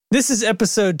This is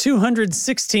episode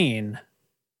 216.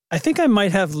 I think I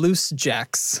might have loose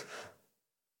jacks.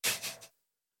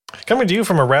 Coming to you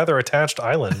from a rather attached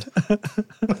island.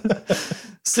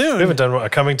 Soon. We haven't done a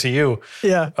coming to you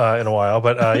in a while,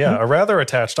 but a rather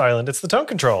attached island. It's the Tone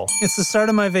Control. It's the start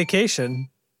of my vacation.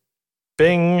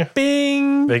 Bing.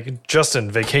 Bing. Justin,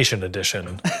 vacation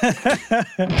edition.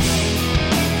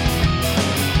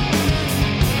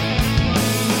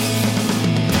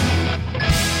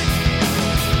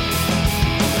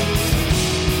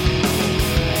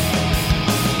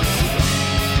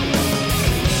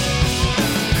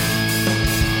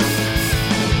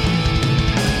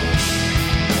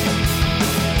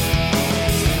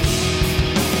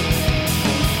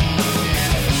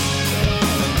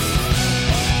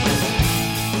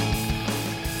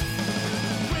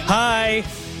 Hi.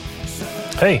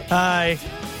 Hey. Hi.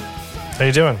 How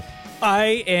you doing?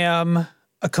 I am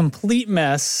a complete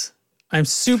mess. I'm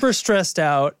super stressed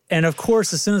out. And of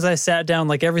course, as soon as I sat down,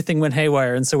 like everything went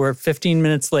haywire. And so we're 15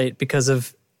 minutes late because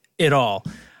of it all.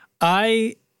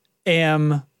 I'm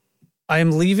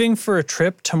leaving for a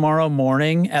trip tomorrow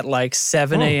morning at like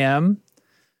 7 a.m.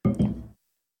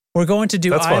 We're going to do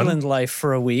That's island fun. life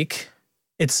for a week.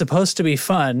 It's supposed to be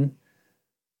fun.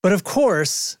 But of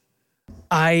course,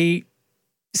 I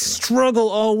struggle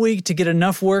all week to get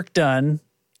enough work done.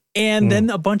 And then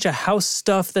a bunch of house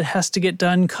stuff that has to get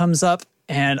done comes up.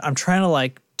 And I'm trying to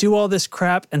like do all this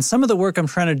crap. And some of the work I'm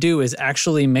trying to do is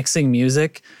actually mixing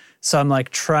music. So I'm like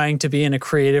trying to be in a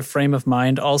creative frame of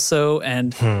mind also.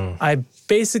 And I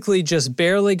basically just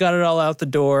barely got it all out the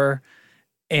door.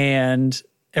 And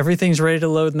everything's ready to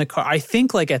load in the car. I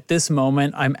think like at this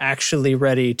moment, I'm actually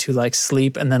ready to like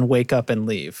sleep and then wake up and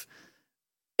leave.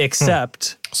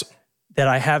 Except that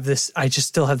I just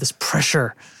still have this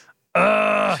pressure.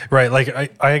 Right,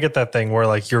 like I get that thing where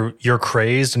like you're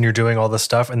crazed and you're doing all this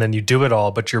stuff and then you do it all,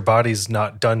 but your body's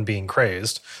not done being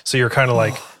crazed. So you're kind of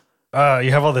like, you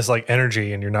have all this like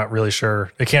energy and you're not really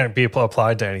sure. It can't be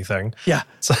applied to anything. Yeah.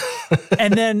 So,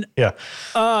 and then,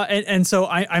 and so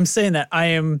I'm saying that I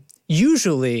am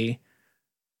usually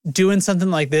doing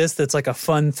something like this that's like a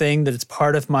fun thing that this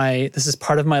is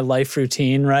part of my life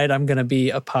routine, right? I'm going to be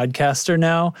a podcaster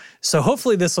now. So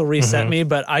hopefully this will reset me,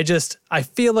 but I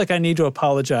feel like I need to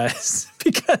apologize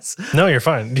because... No, you're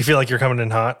fine. Do you feel like you're coming in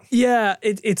hot? Yeah,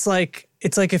 it's like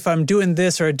if I'm doing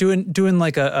this or doing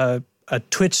like a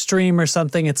Twitch stream or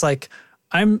something, it's like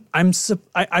I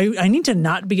need to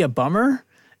not be a bummer.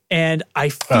 And I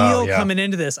feel coming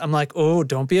into this, I'm like, oh,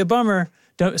 don't be a bummer.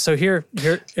 So here.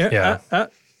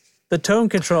 The Tone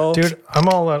Control. Dude, I'm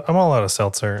all out of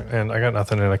seltzer, and I got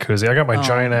nothing in a koozie. I got my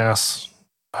giant ass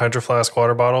Hydro Flask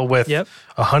water bottle with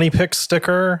a Honey Pick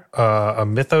sticker, a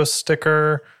Mythos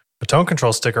sticker, a Tone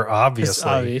Control sticker,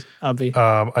 obviously.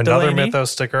 Another Delaney.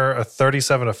 Mythos sticker, a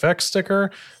 37 Effects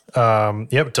sticker.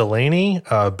 Delaney,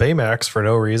 Baymax for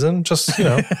no reason. Just,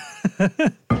 why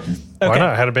not?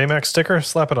 I had a Baymax sticker,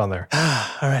 slap it on there.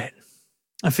 All right.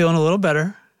 I'm feeling a little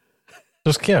better.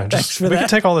 We can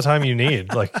take all the time you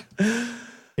need. Like, look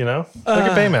at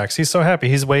Baymax. He's so happy.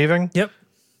 He's waving. Yep.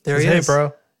 There he is.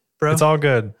 Hey, bro. It's all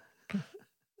good.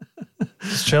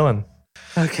 Just chilling.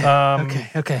 Okay.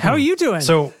 Okay. How are you doing?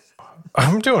 So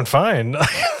I'm doing fine.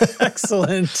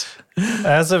 Excellent.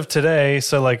 As of today,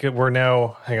 so like we're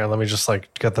now, hang on, let me just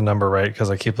like get the number right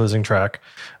because I keep losing track.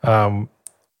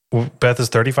 Beth is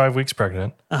 35 weeks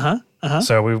pregnant.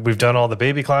 So we've done all the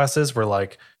baby classes. We're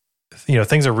like,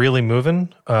 things are really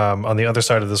moving. On the other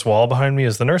side of this wall behind me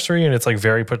is the nursery, and it's like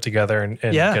very put together and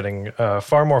getting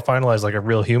far more finalized, like a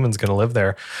real human's going to live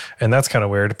there. And that's kind of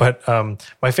weird. But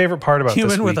my favorite part about this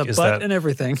week is that... Human with a butt and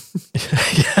everything.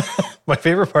 My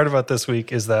favorite part about this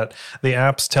week is that the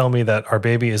apps tell me that our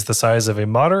baby is the size of a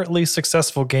moderately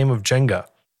successful game of Jenga.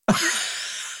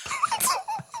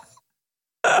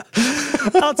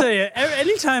 I'll tell you,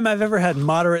 anytime I've ever had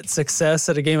moderate success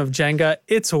at a game of Jenga,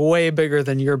 it's way bigger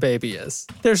than your baby is.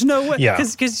 There's no way. Yeah.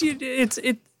 Because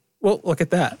well, look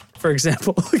at that, for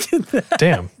example. Look at that.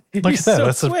 Damn. Look at that. So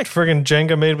That's quick. a friggin'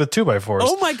 Jenga made with 2x4s.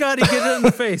 Oh my God, he hit it in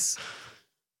the face.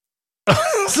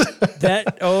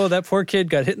 That poor kid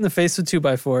got hit in the face with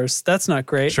 2x4s. That's not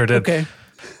great. Sure did. Okay.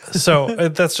 So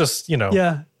that's just,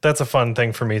 that's a fun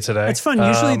thing for me today. It's fun.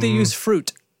 Usually they use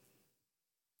fruit.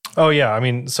 Oh, yeah. I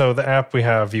mean, so the app we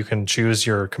have, you can choose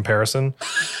your comparison.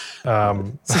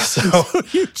 So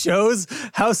you chose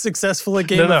how successful a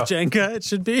game of Jenga it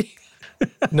should be?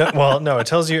 No, it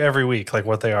tells you every week, like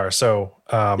what they are. So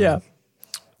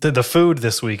the food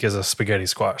this week is a spaghetti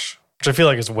squash, which I feel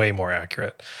like is way more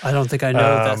accurate. I don't think I know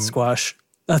that squash.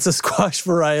 That's a squash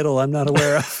varietal I'm not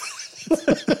aware of.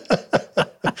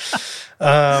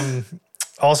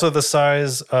 also the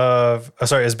size of,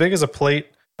 as big as a plate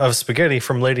of spaghetti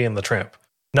from Lady and the Tramp.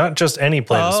 Not just any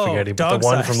plate of spaghetti, but the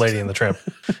one from Lady and the Tramp.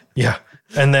 Yeah.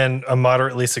 And then a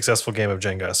moderately successful game of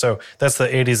Jenga. So that's the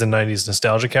 80s and 90s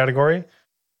nostalgia category.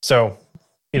 So,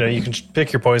 you can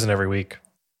pick your poison every week.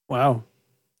 Wow.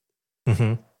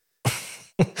 Mm-hmm.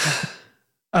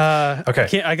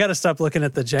 Okay. I got to stop looking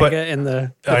at the Jenga and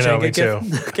the I know, Jenga me too.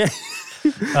 Okay.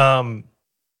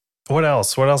 What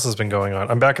else? What else has been going on?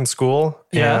 I'm back in school,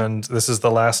 and this is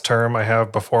the last term I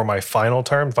have before my final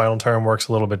term. Final term works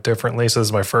a little bit differently. So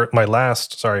this is my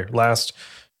last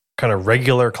kind of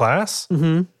regular class,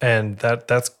 and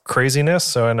that's craziness.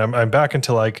 So, and I'm back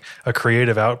into like a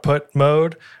creative output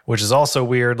mode, which is also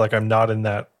weird. Like I'm not in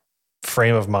that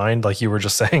frame of mind, like you were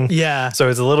just saying. Yeah. So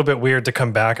it's a little bit weird to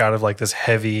come back out of like this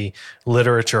heavy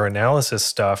literature analysis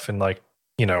stuff and like,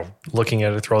 looking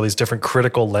at it through all these different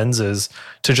critical lenses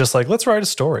to just like, let's write a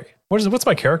story. What's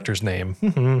my character's name?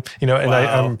 And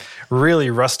Wow. I'm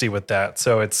really rusty with that.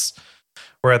 So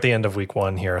we're at the end of week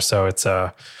 1 here. So it's,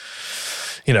 the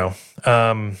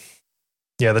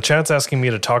chat's asking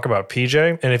me to talk about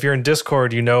PJ. And if you're in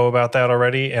Discord, you know about that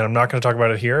already. And I'm not going to talk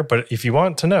about it here, but if you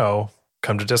want to know,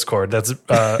 come to Discord. That's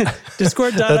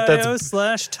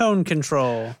Discord.io/tone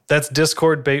control. That's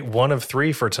Discord bait 1 of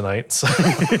 3 for tonight. So.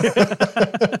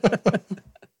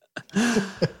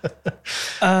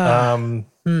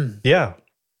 Yeah.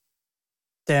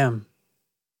 Damn,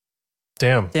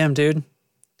 dude.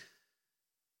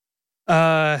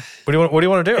 What do you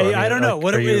want to do? I don't know.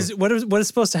 What is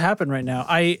supposed to happen right now?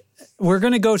 We're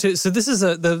going to go to, so this is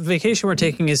the vacation we're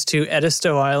taking is to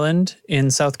Edisto Island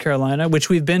in South Carolina, which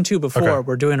we've been to before. Okay.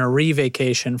 We're doing a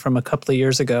re-vacation from a couple of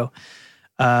years ago.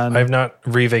 I've not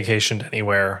re-vacationed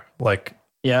anywhere like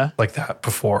that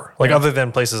before. Like other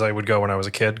than places I would go when I was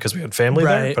a kid because we had family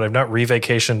there, but I've not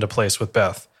re-vacationed a place with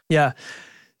Beth. Yeah.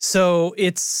 So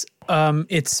it's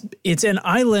an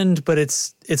island, but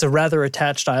it's a rather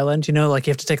attached island. Like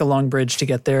you have to take a long bridge to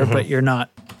get there, but you're not,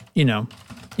 you don't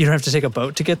have to take a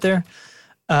boat to get there.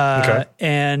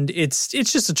 And it's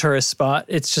just a tourist spot.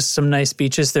 It's just some nice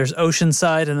beaches. There's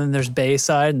Oceanside and then there's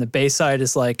Bayside, and the Bayside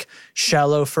is like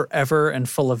shallow forever and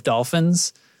full of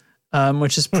dolphins,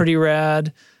 which is pretty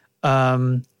rad.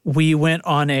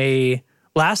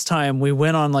 Last time we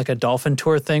went on like a dolphin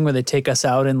tour thing where they take us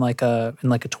out in like a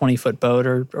 20-foot boat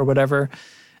or whatever.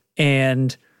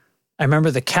 And I remember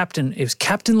it was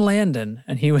Captain Landon,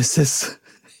 and he was this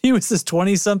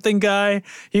 20-something guy.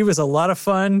 He was a lot of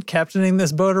fun captaining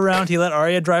this boat around. He let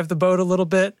Arya drive the boat a little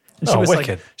bit. And she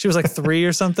was like 3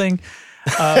 or something.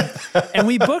 And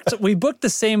we booked the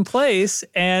same place,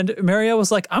 and Marielle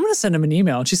was like, I'm going to send him an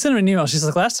email. And she sent him an email. She's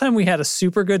like, last time we had a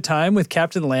super good time with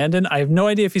Captain Landon. I have no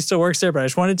idea if he still works there, but I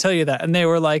just wanted to tell you that. And they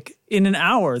were like, in an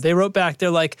hour, they wrote back.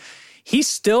 They're like, he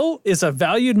still is a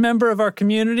valued member of our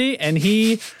community, and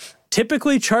he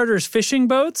typically charters fishing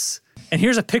boats. And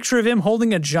here's a picture of him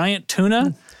holding a giant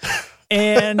tuna.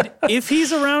 And if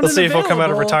he's around, let's see if he'll come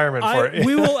out of retirement for it.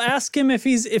 We will ask him if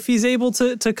he's able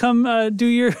to come do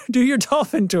your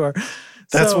dolphin tour.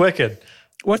 That's wicked.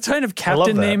 What kind of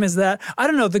captain name is that? I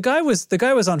don't know. The guy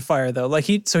was on fire though. Like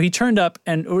he turned up,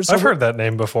 and I've heard that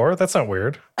name before. That's not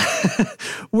weird.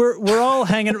 we're all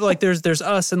hanging, like there's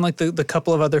us and like the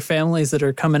couple of other families that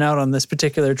are coming out on this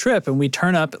particular trip, and we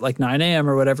turn up at like 9 a.m.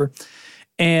 or whatever.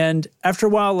 And after a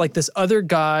while, like this other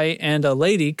guy and a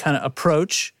lady kind of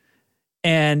approach.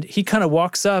 And he kind of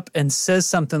walks up and says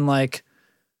something like,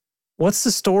 "What's the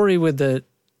story with the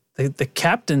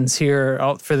captains here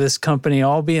out for this company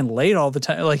all being late all the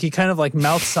time?" Like he kind of like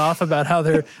mouths off about how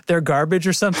they're garbage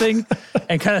or something,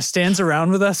 and kind of stands around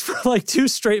with us for like 2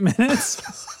 straight minutes.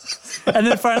 And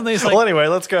then finally it's like, well, anyway,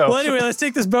 let's go. Well, anyway, let's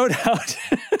take this boat out.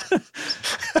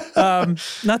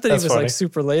 Not that he was funny. Like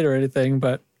super late or anything,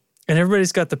 and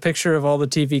everybody's got the picture of all the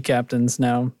TV captains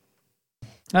now.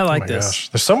 I like this. Gosh.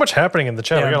 There's so much happening in the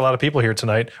chat. Yeah. We got a lot of people here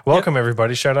tonight. Welcome,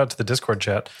 everybody. Shout out to the Discord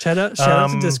chat. Shout out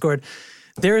to Discord.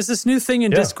 There is this new thing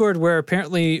in Discord where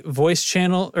apparently voice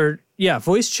channels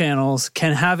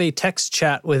can have a text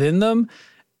chat within them.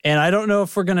 And I don't know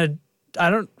if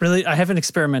I haven't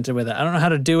experimented with it. I don't know how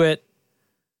to do it.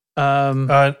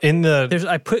 I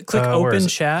click open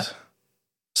chat.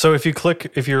 So if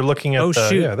you're looking at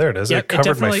there it is. Yep, it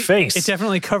covered my face. It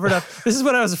definitely covered up. This is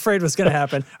what I was afraid was going to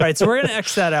happen. All right, so we're going to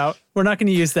X that out. We're not going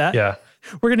to use that. Yeah.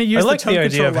 We're going to use the tone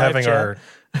control live chat.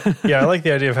 I like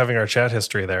the idea of having our chat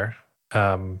history there.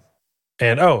 And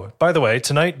by the way,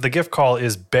 tonight the gift call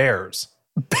is bears.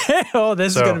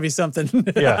 This is going to be something.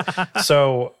 Yeah.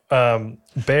 So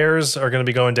bears are going to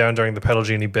be going down during the Pedal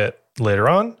Genie bit later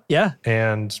on. Yeah.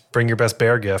 And bring your best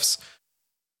bear gifts.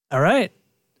 All right.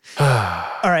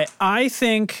 All right, I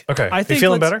think. Okay, I think you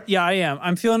feeling better? Yeah, I am.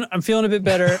 I'm feeling a bit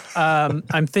better.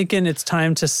 I'm thinking it's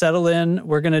time to settle in.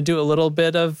 We're gonna do a little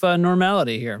bit of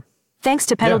normality here. Thanks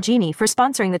to Pedal Genie for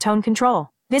sponsoring the Tone Control.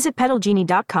 Visit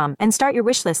pedalgenie.com and start your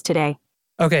wish list today.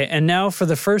 Okay, and now for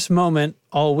the first moment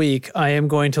all week, I am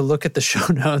going to look at the show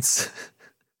notes.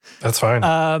 That's fine.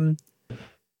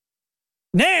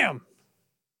 NAMM.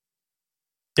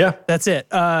 Yeah, that's it.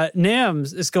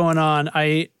 NAMM is going on.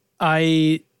 I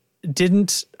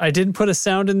didn't put a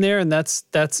sound in there, and that's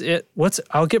it.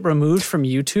 I'll get removed from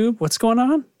YouTube. What's going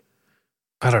on?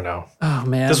 I don't know. Oh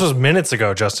man, this was minutes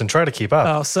ago, Justin. Try to keep up.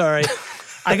 Oh, sorry.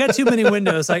 I got too many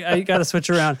windows. I got to switch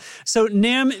around. So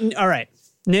NAMM, all right.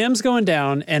 NAMM's going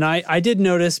down, and I did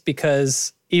notice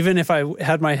because even if I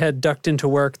had my head ducked into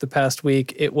work the past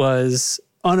week, it was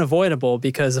unavoidable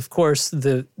because, of course,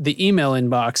 the email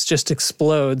inbox just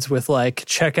explodes with like,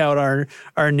 check out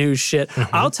our new shit.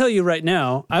 Mm-hmm. I'll tell you right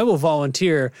now, I will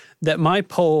volunteer that my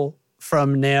poll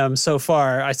from NAMM so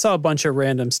far, I saw a bunch of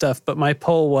random stuff, but my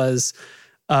poll was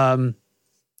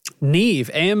Neve,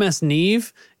 AMS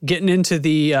Neve, getting into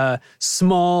the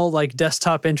small like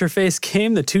desktop interface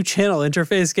game, the 2-channel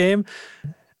interface game,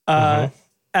 to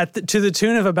the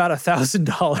tune of about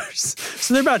 $1,000.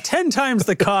 So they're about 10 times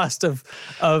the cost of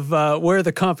where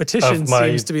the competition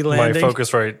seems to be landing. My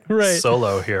Focusrite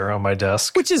Solo here on my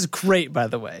desk, which is great, by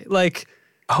the way. Like,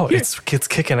 it's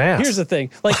kicking ass. Here's the thing.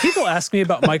 Like, people ask me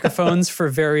about microphones for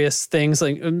various things,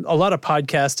 like a lot of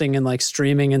podcasting and like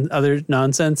streaming and other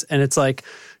nonsense. And it's like,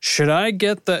 should I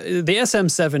get the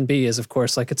SM7B is, of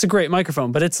course, like, it's a great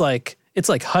microphone, but it's like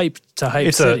hype to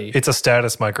hype city. It's a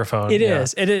status microphone. It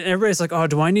is. And everybody's like, oh,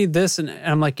 do I need this? And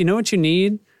I'm like, you know what you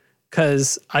need?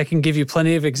 Because I can give you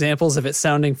plenty of examples of it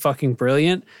sounding fucking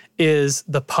brilliant, is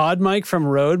the pod mic from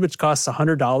Rode, which costs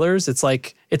 $100. It's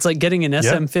like getting an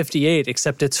SM58,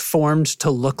 except it's formed to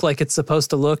look like it's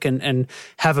supposed to look and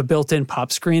have a built-in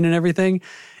pop screen and everything.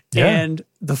 Yeah. And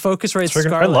the Focusrite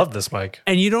Scarlett. I love this mic.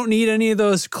 And you don't need any of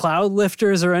those cloud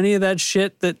lifters or any of that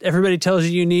shit that everybody tells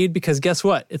you need, because guess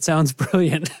what? It sounds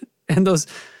brilliant. And those...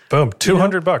 Boom,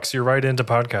 $200. You're right into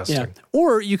podcasting. Yeah.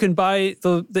 Or you can buy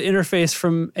the interface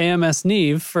from AMS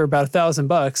Neve for about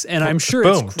 $1,000, and I'm sure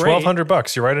it's great.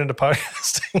 $1,200. You're right into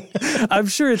podcasting. I'm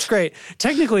sure it's great.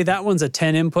 Technically, that one's a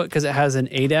 10 input because it has an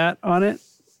ADAT on it,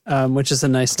 which is a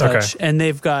nice touch. Okay. And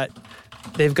they've got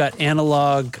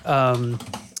analog.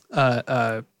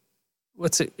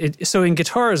 What's it? So in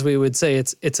guitars, we would say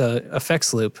it's a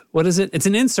effects loop. What is it? It's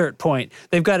an insert point.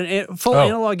 They've got full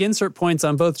analog insert points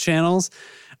on both channels.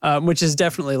 Which is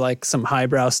definitely like some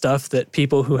highbrow stuff that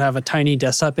people who have a tiny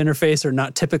desktop interface are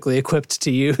not typically equipped to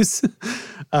use.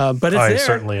 But it's there. I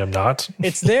certainly am not.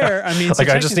 It's there. I mean, like,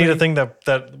 I just need a thing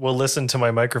that will listen to my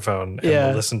microphone and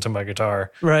will listen to my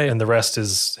guitar, right? And the rest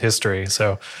is history.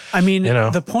 So, I mean,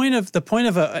 the point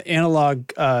of analog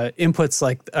inputs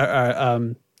like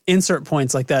insert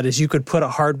points like that is you could put a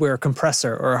hardware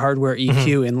compressor or a hardware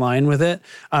EQ in line with it,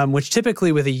 which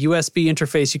typically with a USB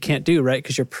interface you can't do, right?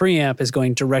 Because your preamp is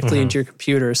going directly into your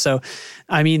computer. So,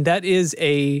 I mean, that is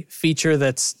a feature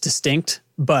that's distinct,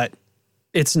 but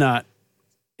it's not.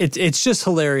 It's just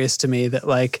hilarious to me that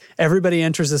like everybody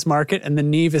enters this market and the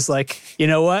Neve is like, you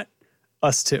know what?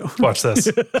 Us too. Watch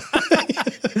this.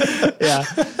 Yeah.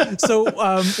 So,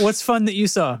 what's fun that you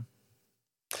saw?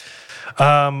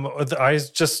 I'm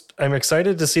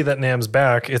excited to see that NAMM's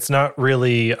back. It's not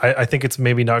really, I think it's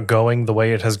maybe not going the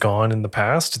way it has gone in the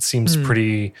past. It seems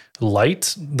pretty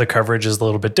light. The coverage is a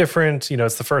little bit different. You know,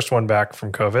 it's the first one back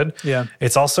from COVID. Yeah.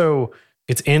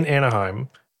 It's in Anaheim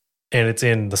and it's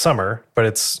in the summer, but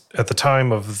it's at the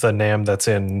time of the NAMM that's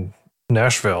in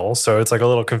Nashville. So it's like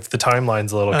the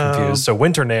timeline's a little confused. So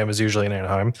winter NAMM is usually in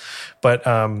Anaheim, but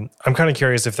I'm kind of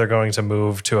curious if they're going to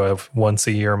move to a once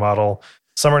a year model.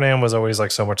 Summer NAMM was always like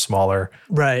so much smaller.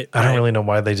 Right. I don't really know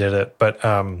why they did it, but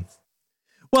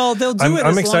well, they'll do it.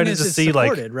 I'm excited long as to it's see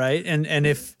supported, right? And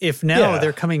if now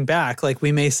they're coming back, like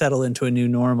we may settle into a new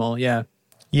normal. Yeah.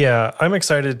 Yeah, I'm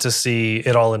excited to see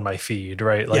it all in my feed,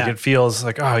 right? Like it feels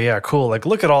like, oh yeah, cool. Like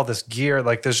look at all this gear.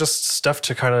 Like there's just stuff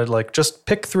to kind of like just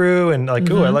pick through and like,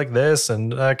 I like this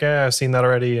and like, I've seen that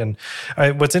already. And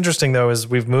what's interesting though is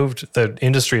the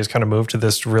industry has kind of moved to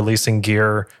this releasing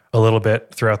gear a little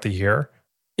bit throughout the year.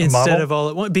 Instead of all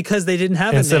at once, because they didn't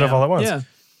have it. Instead of all at once.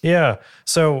 Yeah.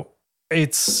 So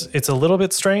it's a little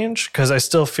bit strange because I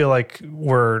still feel like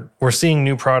we're seeing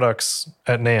new products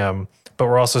at NAMM, but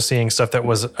we're also seeing stuff that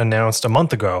was announced a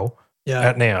month ago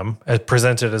at NAMM,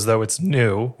 presented as though it's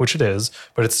new, which it is,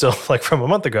 but it's still like from a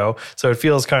month ago. So it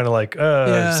feels kind of like,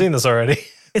 I've seen this already.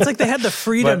 It's like they had the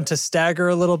freedom to stagger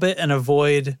a little bit and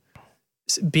avoid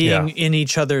being in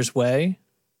each other's way.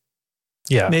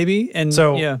 Yeah. maybe. And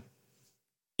So, yeah.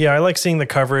 Yeah, I like seeing the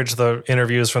coverage, the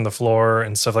interviews from the floor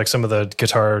and stuff. Like some of the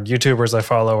guitar YouTubers I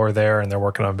follow are there and they're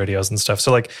working on videos and stuff.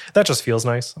 So like that just feels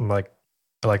nice. I'm like,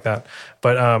 I like that.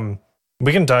 But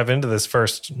we can dive into this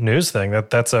first news thing.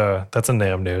 That's a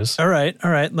NAMM news. All right.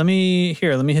 Let me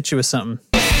hit you with something.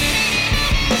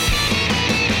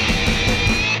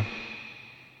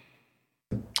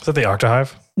 Is that the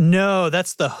Octahive? No,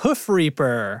 that's the Hoof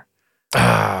Reaper.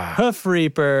 Hoof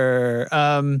Reaper.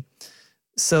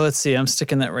 So let's see. I'm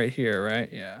sticking that right here, right?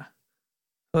 Yeah.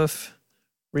 Hoof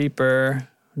Reaper.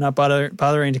 Not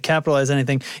bothering to capitalize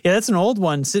anything. Yeah, that's an old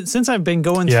one. Since I've been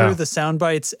going through the sound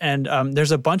bites, and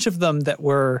there's a bunch of them that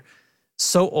were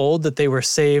so old that they were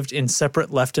saved in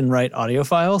separate left and right audio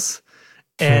files.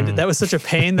 And that was such a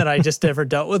pain that I just never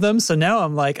dealt with them. So now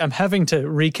I'm having to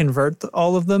reconvert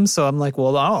all of them. So I'm like,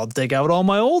 well, I'll dig out all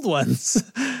my old ones.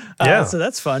 So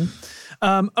that's fun.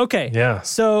 Okay. Yeah.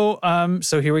 So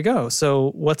here we go.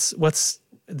 So what's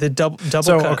the double cuts?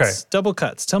 Okay. Double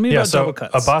cuts. Tell me about double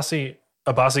cuts.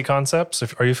 Abasi Concepts.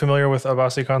 Are you familiar with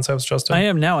Abasi Concepts, Justin? I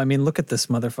am now. I mean, look at this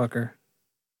motherfucker.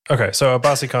 Okay, so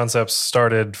Abasi Concepts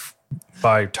started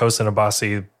by Tosin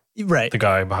Abasi, right? The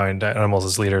guy behind Animals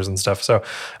as Leaders and stuff. So,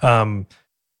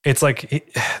 it's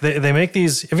like they make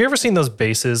these. Have you ever seen those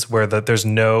basses where there's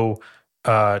no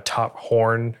top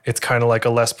horn? It's kind of like a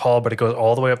Les Paul, but it goes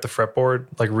all the way up the fretboard,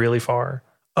 like really far.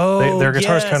 Oh, their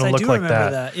guitars kind of look like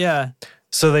that. Yeah.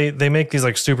 So they make these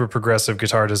like super progressive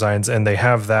guitar designs, and they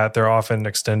have that. They're often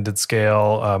extended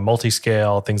scale,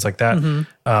 multi-scale, things like that.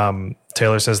 Mm-hmm.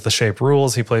 Taylor says the shape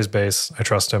rules. He plays bass. I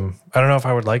trust him. I don't know if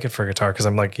I would like it for guitar because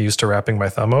I'm like used to wrapping my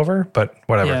thumb over, but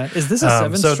whatever. Yeah. Is this a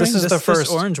 7 string? So this is the first.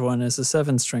 This orange one is a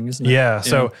 7 string, isn't it? Yeah.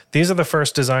 So these are the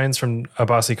first designs from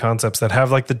Abasi Concepts that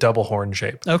have like the double horn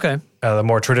shape. Okay. The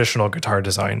more traditional guitar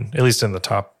design, at least in the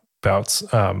top bouts.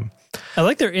 I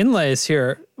like their inlays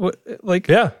here.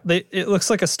 It looks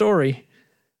like a story.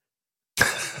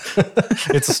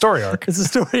 It's a story arc. It's a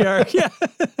story arc. Yeah.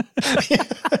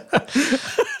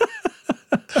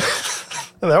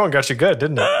 That one got you good,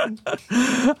 didn't it?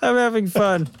 I'm having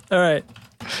fun. All right.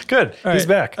 Good. All He's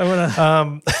right. back. I want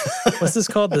to. What's this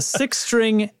called? The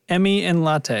 6-string Emmy and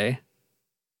Latte.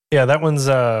 Yeah, that one's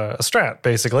a Strat,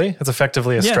 basically. It's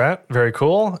effectively a Strat. Very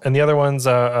cool. And the other one's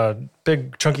a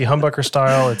big, chunky humbucker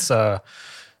style. It's a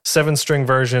 7-string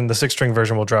version. The 6-string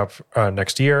version will drop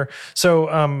next year.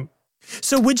 So,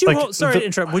 would you sorry to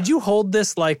interrupt. Would you hold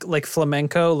this like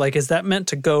flamenco? Like, is that meant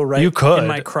to go right in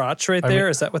my crotch right there?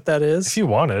 Is that what that is? If you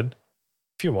wanted.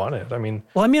 I mean.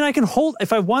 Well, I mean, I can hold,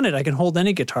 if I wanted, I can hold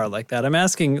any guitar like that. I'm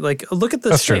asking, like, look at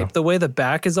the shape, true. The way the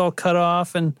back is all cut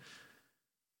off and.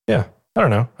 Yeah. I don't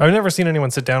know. I've never seen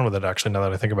anyone sit down with it, actually, now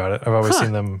that I think about it. I've always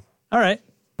seen them all right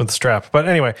with the strap. But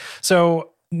anyway,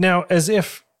 so now as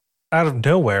if out of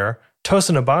nowhere,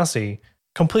 Tosin Abasi,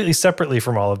 completely separately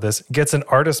from all of this, gets an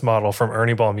artist model from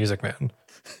Ernie Ball Music Man.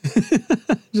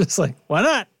 Just like, why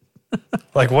not?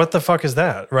 Like, what the fuck is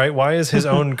that, right? Why is his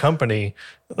own company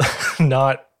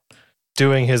not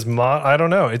doing his I don't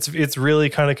know. It's really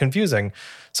kind of confusing.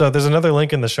 So there's another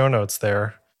link in the show notes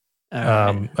there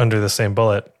under the same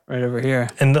bullet. Right over here.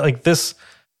 And like this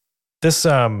that's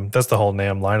the whole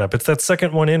NAMM lineup. It's that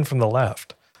second one in from the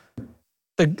left.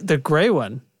 The gray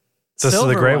one. This is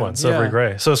the gray one, silvery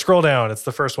gray. So scroll down. It's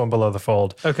the first one below the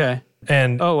fold. Okay.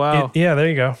 And oh wow. There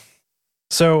you go.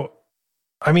 So,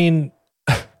 I mean,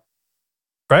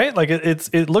 right? Like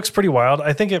it looks pretty wild.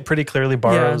 I think it pretty clearly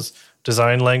borrows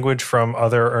design language from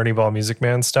other Ernie Ball Music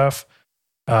Man stuff.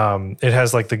 It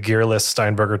has like the gearless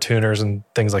Steinberger tuners and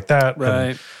things like that. Right.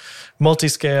 And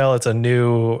multi-scale. It's a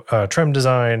new trem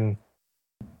design.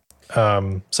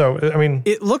 So I mean,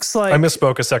 it looks like I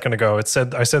misspoke a second ago. I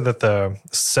said that the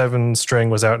 7-string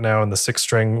was out now and the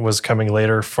 6-string was coming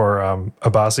later for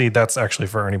Abasi. That's actually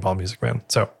for Ernie Ball Music Man.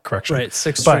 So correction. Right,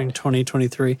 6-string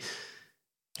 2023.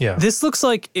 Yeah, this looks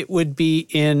like it would be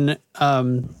in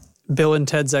Bill and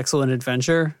Ted's Excellent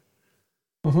Adventure.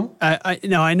 Mm-hmm.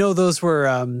 I know those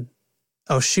were.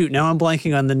 Oh shoot! Now I'm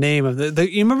blanking on the name of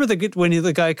the. You remember when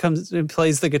the guy comes and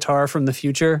plays the guitar from the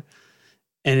future,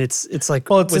 and it's like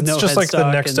it's just like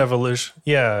the next evolution.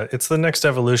 Yeah, it's the next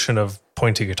evolution of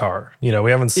pointy guitar. You know,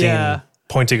 we haven't seen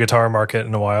pointy guitar market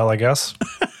in a while, I guess.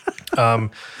 I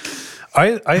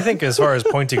think as far as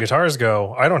pointy guitars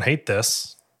go, I don't hate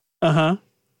this. I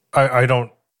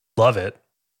don't love it.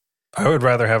 I would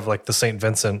rather have like the St.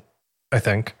 Vincent, I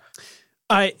think.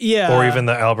 Or even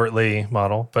the Albert Lee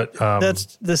model, but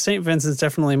that's the St. Vincent's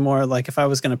definitely more like if I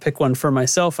was going to pick one for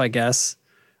myself, I guess.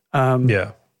 I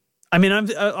mean,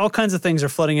 all kinds of things are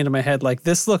flooding into my head. Like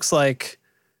this looks like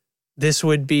this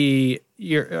would be,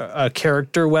 your a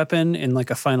character weapon in like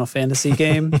a Final Fantasy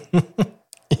game.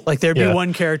 Like there'd be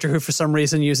one character who for some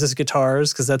reason uses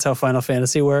guitars because that's how Final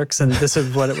Fantasy works, and this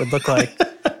is what it would look like.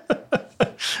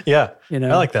 Yeah, you know,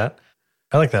 I like that.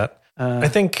 I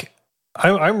think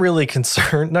I'm really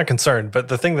not concerned, but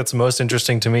the thing that's most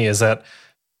interesting to me is that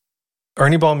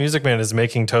Ernie Ball Music Man is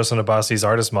making Tosin Abasi's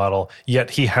artist model,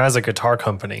 yet he has a guitar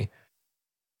company.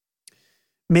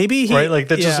 Maybe right? Like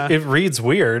that just, it reads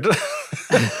weird.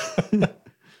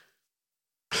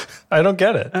 I don't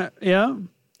get it. Yeah.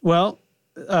 Well,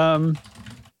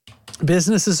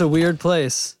 business is a weird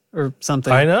place or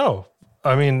something. I know.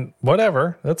 I mean,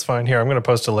 whatever. That's fine. Here, I'm going to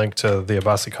post a link to the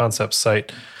Abasi Concepts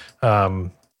site.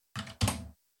 So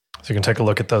you can take a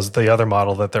look at the other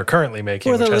model that they're currently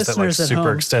making, which has that like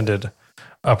super extended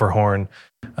upper horn.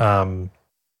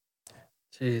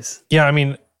 Jeez. Yeah, I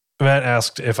mean, Matt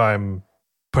asked if I'm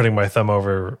putting my thumb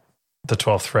over the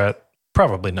 12th fret.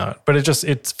 Probably not, but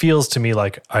it feels to me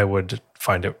like I would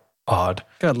find it odd.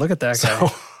 God, look at that guy.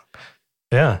 So,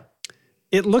 yeah.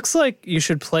 It looks like you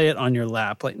should play it on your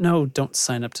lap. Like, no, don't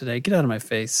sign up today. Get out of my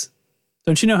face.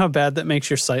 Don't you know how bad that makes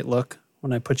your site look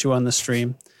when I put you on the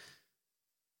stream?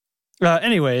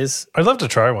 Anyways. I'd love to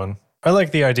try one. I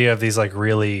like the idea of these like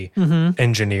really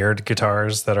engineered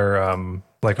guitars that are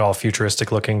like all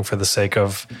futuristic looking for the sake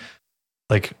of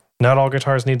like, not all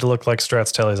guitars need to look like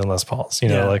Strats, Tellys, and Les Pauls. You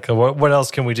know, like what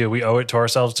else can we do? We owe it to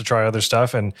ourselves to try other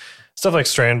stuff, and stuff like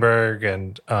Strandberg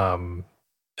and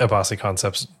Abasi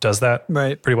Concepts does that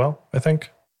pretty well, I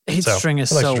think. 8th string is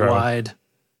so wide.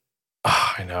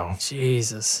 Oh, I know.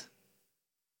 Jesus.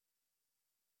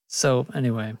 So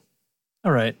anyway,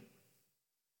 all right.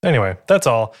 Anyway, that's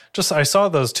all. Just I saw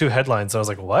those two headlines and I was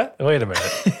like, what? Wait a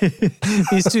minute.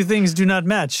 These two things do not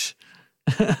match.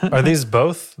 Are these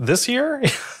both this year?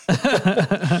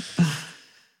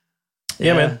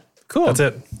 Yeah, man. Cool. That's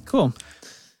it. Cool.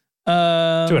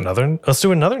 Let's do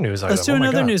another news item. Let's do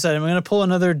another news item. I'm going to pull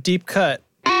another deep cut.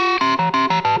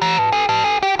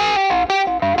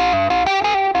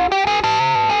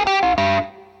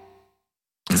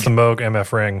 It's the Moog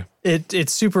MF Ring. It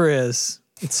super is.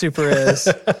 It super is.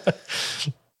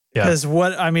 Because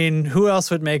who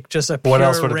else would make just a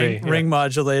pure ring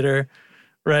modulator,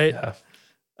 right?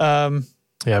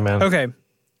 Yeah, man. Okay.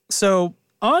 So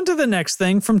on to the next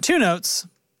thing from Two Notes.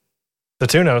 The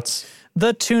Two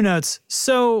Notes.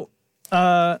 So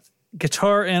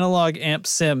guitar analog amp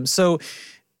sim. So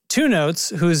Two Notes,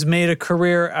 who's made a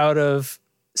career out of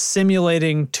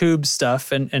simulating tube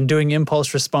stuff and doing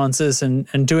impulse responses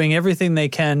and doing everything they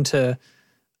can to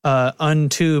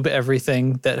untube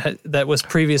everything that was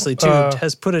previously tubed,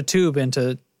 has put a tube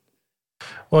into.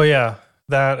 Well, yeah,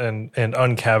 that and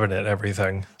uncabinet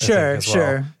everything.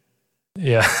 Sure.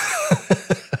 Yeah.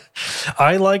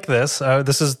 I like this.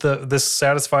 This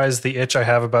satisfies the itch I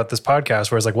have about this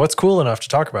podcast, where it's like, what's cool enough to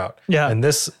talk about? Yeah. And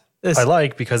this I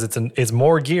like because it's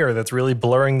more gear that's really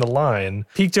blurring the line.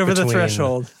 Peaked over the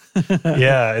threshold.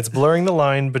 Yeah, it's blurring the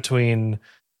line between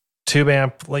tube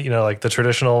amp, like the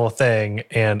traditional thing,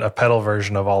 and a pedal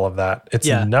version of all of that. It's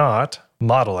not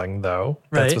modeling, though.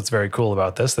 That's what's very cool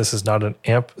about this. This is not an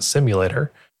amp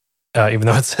simulator. Even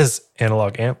though it says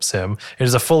analog amp sim, it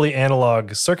is a fully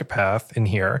analog circuit path in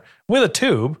here with a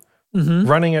tube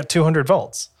running at 200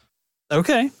 volts.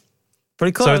 Okay.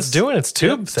 Pretty close. So it's doing its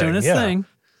tube thing. It's doing its thing.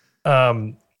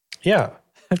 Yeah.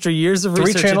 After years of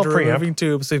research into removing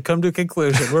tubes, we've come to a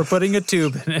conclusion. We're putting a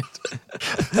tube in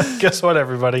it. Guess what,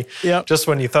 everybody? Yep. Just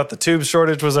when you thought the tube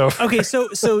shortage was over. Okay, so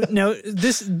now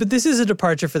this is a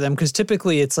departure for them because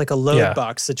typically it's like a load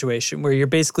box situation where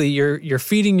you're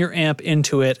feeding your amp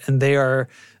into it, and they're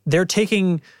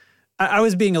taking. I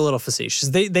was being a little facetious.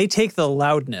 They take the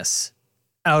loudness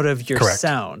out of your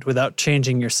sound without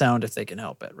changing your sound if they can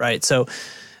help it, right?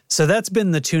 So that's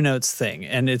been the Two Notes thing,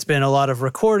 and it's been a lot of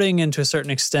recording and to a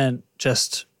certain extent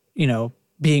just,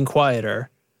 being quieter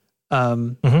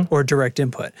or direct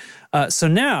input. So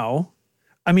now,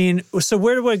 so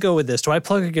where do I go with this? Do I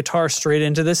plug a guitar straight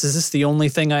into this? Is this the only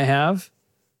thing I have?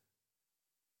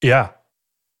 Yeah.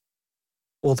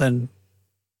 Well, then.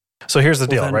 So here's the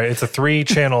deal, right? It's a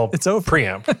 3-channel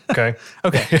preamp, okay?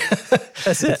 Okay.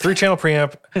 That's it. 3-channel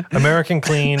preamp, American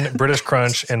Clean, British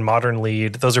Crunch, and Modern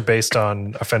Lead. Those are based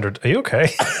on a Fender. Are you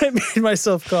okay? I made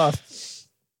myself cough.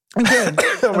 I'm good.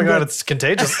 Oh my God, it's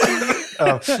contagious.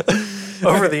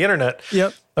 Over the internet.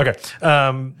 Yep. Okay.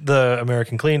 The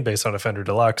American Clean based on a Fender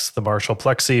Deluxe, the Marshall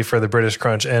Plexi for the British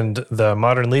Crunch, and the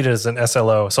Modern Lead is an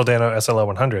Soldano SLO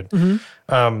 100.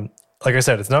 Like I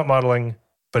said, it's not modeling,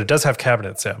 but it does have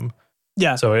cabinet sim.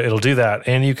 Yeah. So it'll do that.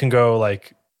 And you can go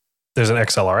there's an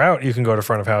XLR out. You can go to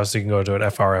front of house. You can go to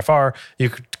an FR. You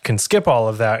could can skip all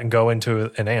of that and go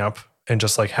into an amp and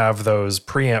just like have those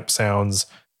preamp sounds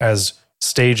as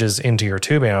stages into your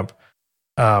tube amp.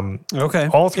 Okay.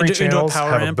 All three into channels a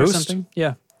power have a amp or boost. something?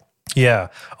 Yeah. Yeah.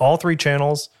 All three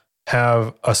channels have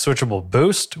a switchable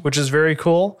boost, which is very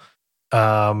cool.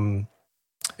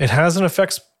 It has an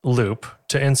effects loop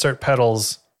to insert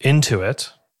pedals into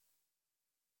it.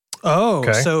 Oh,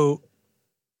 Okay. so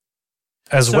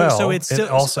it's still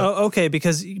also okay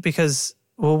because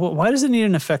well, why does it need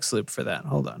an effects loop for that?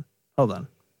 Hold on.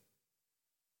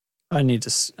 I need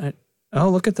to.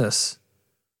 Look at this.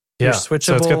 yeah. Switchable.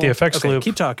 So it's got the effects loop.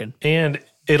 Keep talking. And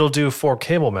it'll do 4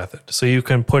 cable method. So you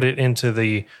can put it into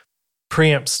the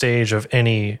preamp stage of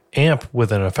any amp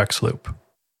with an effects loop.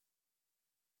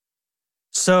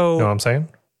 So You know what I'm saying?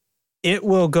 it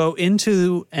will go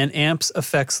into an amp's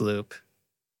effects loop,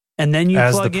 and then you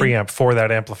As plug the preamp for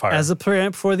that amplifier. as a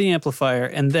preamp for the amplifier,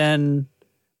 and then,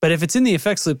 but if it's in the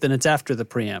effects loop, then it's after the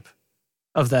preamp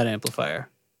of that amplifier.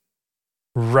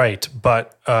 Right,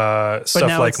 but stuff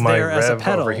now like it's my there as a Rev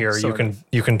pedal, over here, sort of.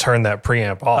 you can turn that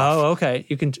preamp off. Oh, okay.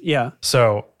 You can, yeah.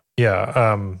 So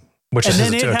yeah, which And is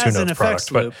then a it 2 has an notes effects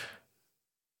product, loop.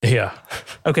 but yeah,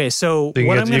 Okay, so you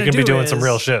what I'm going to can do be doing is, some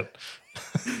real shit.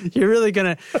 You're really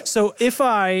gonna. So if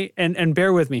I and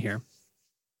bear with me here.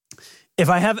 If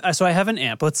I have an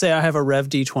amp. Let's say I have a Rev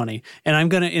D20, and I'm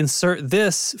going to insert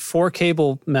this 4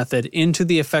 cable method into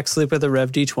the effects loop of the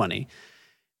Rev D20,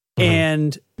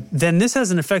 and then this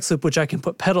has an effects loop which I can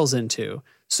put pedals into.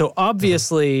 So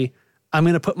obviously, I'm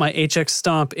going to put my HX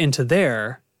Stomp into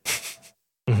there,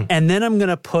 and then I'm going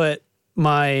to put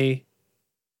my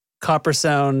Copper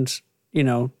Sound,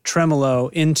 tremolo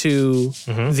into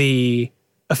the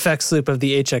effects loop of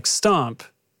the HX Stomp.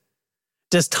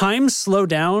 Does time slow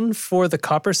down for the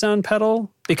Copper Sound pedal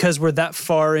because we're that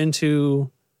far into?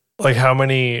 Like how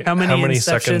many sections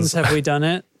seconds have we done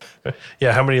it?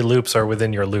 Yeah, how many loops are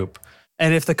within your loop?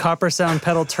 And if the Copper Sound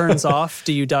pedal turns off,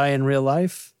 do you die in real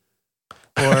life?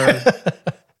 Or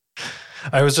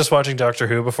I was just watching Doctor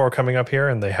Who before coming up here,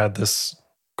 and they had this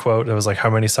quote. It was like, "How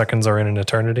many seconds are in an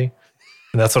eternity?"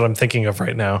 And that's what I'm thinking of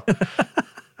right now.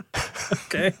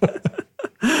 okay,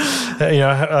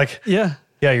 like yeah,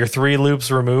 you're 3 loops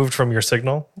removed from your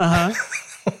signal.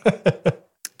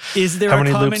 Is there How a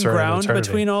many common loops are in ground eternity?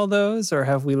 between all those, or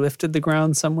have we lifted the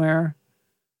ground somewhere?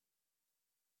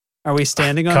 Are we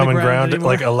standing on Common the ground ground,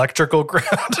 anymore? like electrical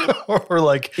ground, or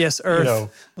like Yes,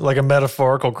 Earth. like a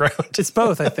metaphorical ground. It's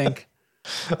both, I think.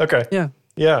 Okay. Yeah.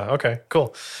 Yeah. Okay.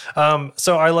 Cool.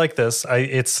 So I like this.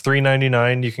 It's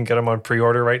 $3.99. You can get them on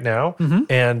pre-order right now,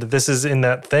 and this is in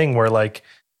that thing where like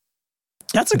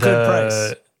That's a good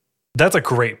price. That's a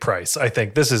great price. I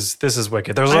think this is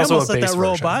wicked. There's I also almost a let base that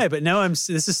roll version. by, but now this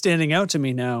is standing out to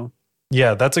me now.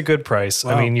 Yeah, that's a good price.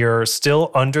 Wow. I mean, you're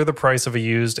still under the price of a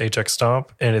used HX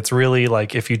Stomp, and it's really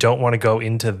like if you don't want to go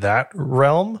into that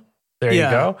realm, there you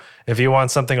go. If you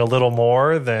want something a little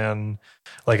more than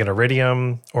like an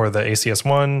Iridium or the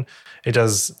ACS1, it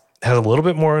has a little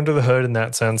bit more under the hood in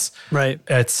that sense. Right.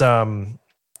 It's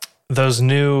those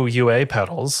new UA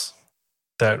pedals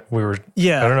that we were.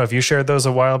 Yeah. I don't know if you shared those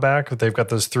a while back, but they've got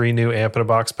those 3 new amp in a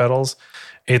box pedals.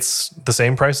 It's the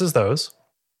same price as those.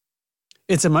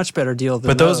 It's a much better deal than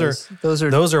But those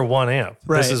are 1 amp.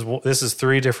 Right. This is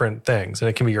 3 different things, and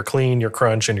it can be your clean, your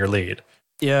crunch, and your lead.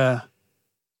 Yeah.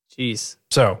 Jeez.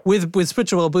 So With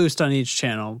switchable boost on each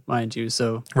channel, mind you.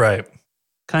 So right,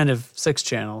 kind of 6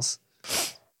 channels.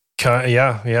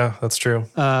 yeah, that's true.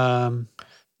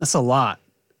 That's a lot.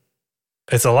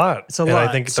 It's a lot. It's a and lot.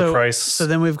 I think so, the price. So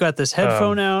then we've got this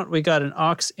headphone out. We got an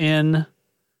aux in.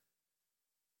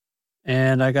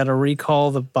 And I got to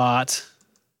recall the bot.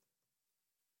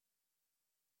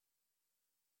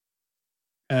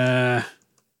 This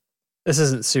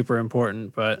isn't super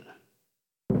important, but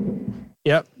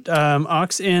yep. Aux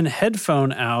in,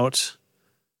 headphone out.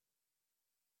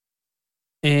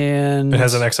 And it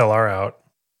has an XLR out.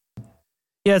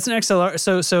 Yeah, it's an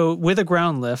XLR. So with a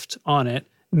ground lift on it,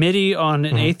 MIDI on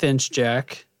an 1/8 inch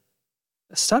jack.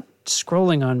 Stop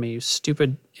scrolling on me, you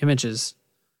stupid images.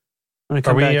 I'm gonna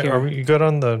come back here. Are we good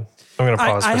on the? I'm gonna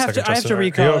pause for a second. I have to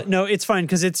recall it. No, it's fine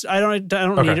because I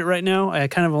don't need it right now. I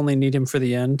kind of only need him for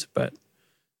the end, but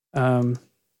it's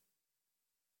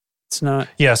not.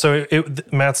 Yeah, so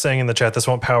Matt's saying in the chat this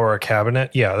won't power a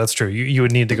cabinet. Yeah, that's true. You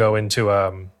would need to go into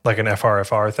like an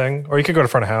FRFR thing, or you could go to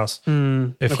front of house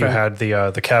if you had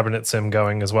the cabinet sim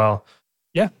going as well.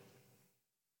 Yeah.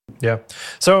 Yeah.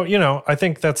 So, I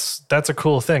think that's a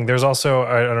cool thing. There's also,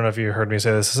 I don't know if you heard me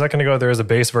say this a second ago, there is a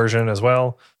bass version as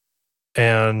well.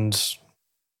 And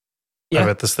I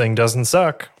bet this thing doesn't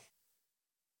suck.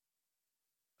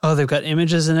 Oh, they've got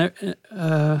images in it.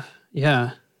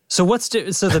 Yeah. So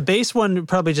so the base one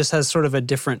probably just has sort of a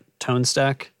different tone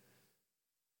stack?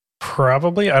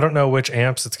 Probably. I don't know which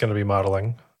amps it's going to be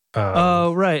modeling.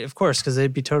 Oh, right. Of course, because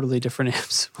they'd be totally different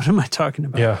amps. What am I talking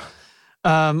about? Yeah.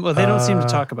 Well, they don't seem to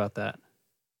talk about that.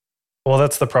 Well,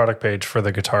 that's the product page for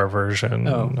the guitar version.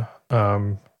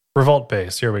 Oh. Revolt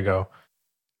Bass. Here we go.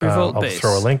 Revolt I'll Bass.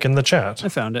 throw a link in the chat. I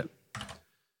found it.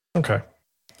 Okay.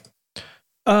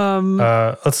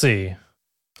 Let's see.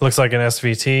 Looks like an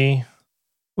SVT.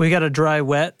 We got a dry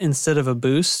wet instead of a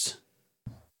boost.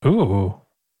 Ooh.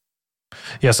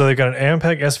 Yeah, so they've got an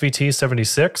Ampeg SVT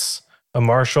 76, a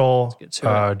Marshall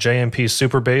JMP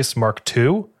Super Bass Mark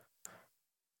II.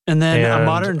 And then a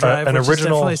modern drive, an which original, is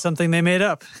definitely something they made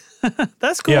up.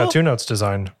 That's cool. Yeah, 2-Notes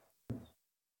design.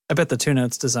 I bet the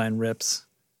 2-Notes design rips.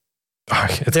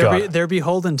 They're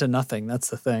beholden to nothing. That's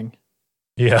the thing.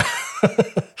 Yeah.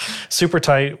 Super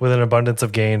tight with an abundance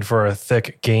of gain for a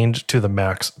thick gained to the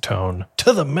max tone.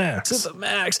 To the max. To the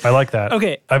max. I like that.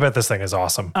 Okay. I bet this thing is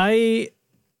awesome. I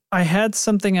had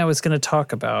something I was going to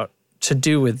talk about to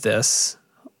do with this.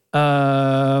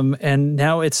 And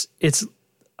now it's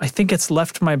I think it's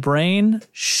left my brain.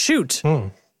 Shoot.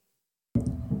 Hold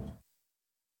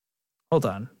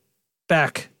on.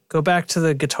 Go back to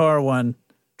the guitar one.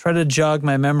 Try to jog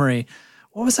my memory.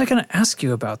 What was I going to ask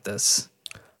you about this?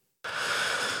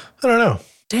 I don't know.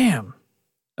 Damn.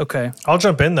 Okay. I'll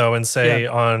jump in though and say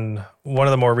on one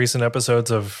of the more recent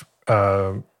episodes of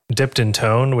Dipped in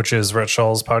Tone, which is Rhett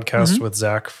Shull's podcast with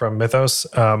Zach from Mythos,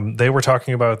 they were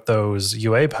talking about those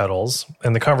UA pedals,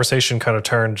 and the conversation kind of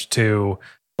turned to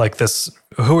like this,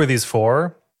 who are these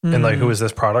for? And like, who is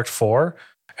this product for?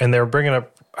 And they're bringing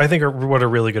up, I think, what are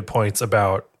really good points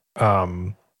about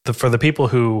for the people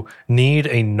who need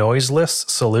a noiseless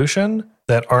solution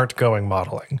that aren't going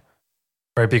modeling,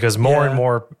 right? Because more and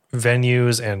more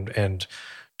venues and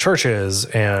churches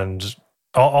and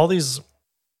all these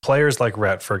players like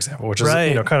Rhett, for example, which is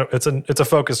kind of it's a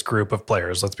focused group of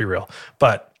players. Let's be real,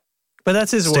 but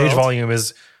that's his stage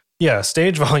world.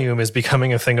 Stage volume is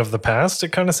becoming a thing of the past.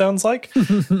 It kind of sounds like,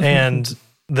 and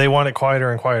they want it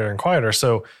quieter and quieter and quieter.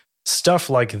 So stuff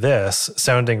like this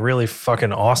sounding really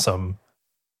fucking awesome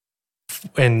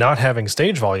and not having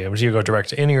stage volumes, you go direct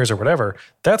to in-ears or whatever,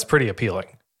 that's pretty appealing.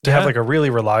 To have like a really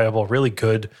reliable, really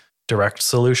good direct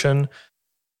solution.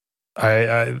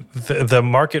 The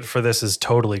market for this is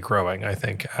totally growing, I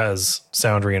think, as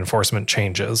sound reinforcement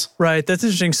changes. Right. That's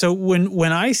interesting. So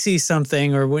when I see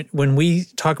something, or when we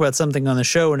talk about something on the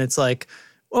show and it's like,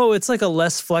 oh, it's like a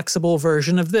less flexible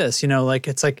version of this, like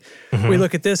it's like we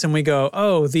look at this and we go,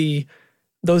 oh,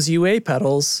 those UA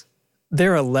pedals,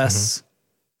 they're a less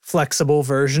flexible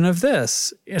version of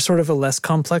this, sort of a less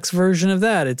complex version of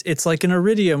that. It's like an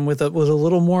Iridium with a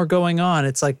little more going on.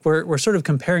 It's like we're sort of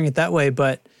comparing it that way,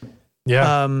 but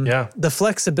the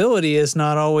flexibility is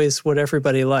not always what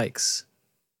everybody likes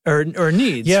or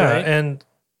needs. Right? And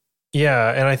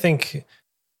I think,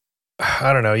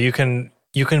 I don't know, you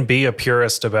can be a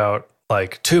purist about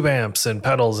like tube amps and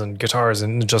pedals and guitars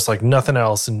and just like nothing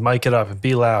else and mic it up and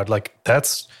be loud. Like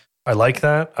I like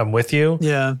that. I'm with you.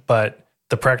 Yeah. But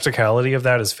the practicality of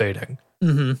that is fading.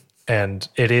 And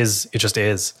it just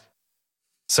is.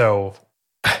 So,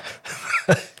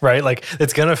 right? Like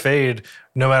it's going to fade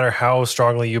no matter how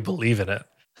strongly you believe in it.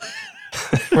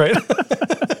 Right?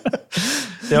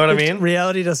 You know what I mean?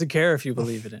 Reality doesn't care if you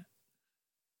believe in it.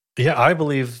 Yeah, I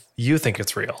believe you think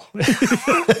it's real.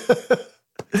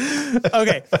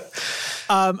 Okay.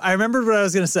 I remembered what I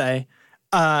was going to say.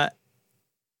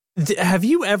 Have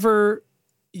you ever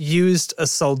used a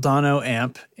Soldano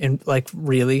amp in like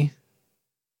really?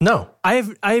 No.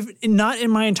 I've not in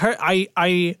my entire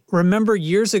I remember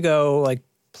years ago like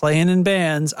playing in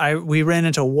bands. We ran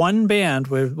into one band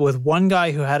with one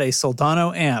guy who had a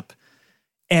Soldano amp,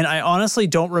 and I honestly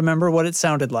don't remember what it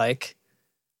sounded like.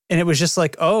 And it was just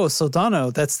like, oh,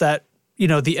 Soldano, that's that,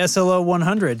 the SLO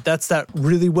 100, that's that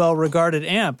really well regarded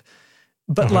amp.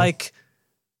 But like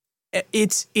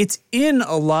it's in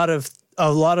a lot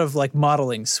of like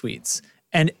modeling suites.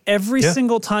 And every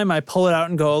single time I pull it out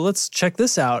and go, let's check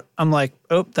this out, I'm like,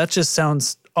 oh, that just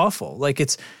sounds awful. Like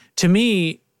it's, to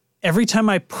me, every time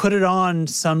I put it on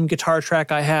some guitar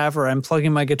track I have, or I'm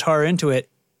plugging my guitar into it,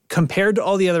 compared to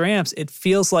all the other amps, it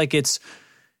feels like it's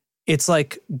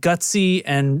like gutsy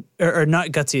or not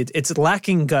gutsy. It's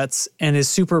lacking guts and is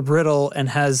super brittle and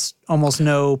has almost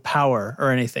no power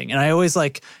or anything. And I always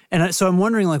so I'm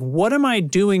wondering like, what am I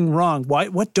doing wrong?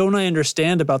 What don't I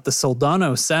understand about the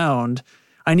Soldano sound?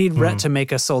 I need Rhett to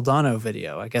make a Soldano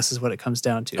video, I guess is what it comes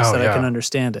down to, so that I can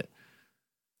understand it.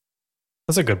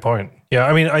 That's a good point. Yeah.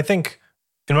 I mean, I think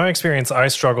in my experience, I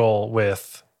struggle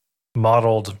with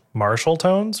modeled Marshall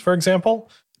tones, for example.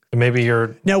 Maybe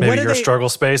your struggle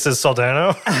space is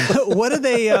Soldano. What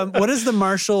does the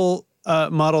Marshall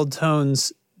modeled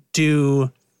tones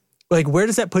do? Like, where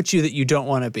does that put you that you don't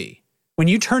want to be? When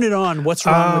you turn it on, what's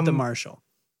wrong with the Marshall?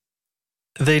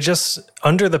 They just,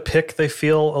 under the pick, they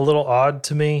feel a little odd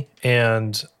to me.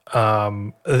 And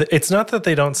it's not that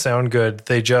they don't sound good.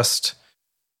 They just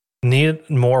need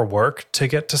more work to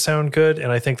get to sound good.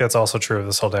 And I think that's also true of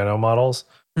the Soldano models.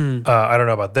 I don't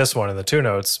know about this one in the 2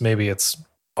 notes. Maybe it's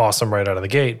awesome right out of the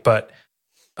gate. But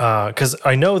because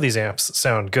I know these amps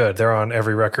sound good. They're on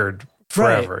every record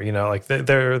forever. Right. You know, like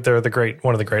they're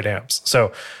one of the great amps.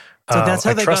 So that's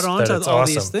how they got onto all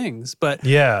these things. But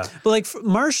yeah, but like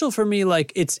Marshall for me,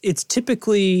 like it's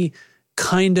typically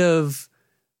kind of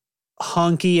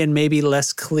honky and maybe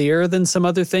less clear than some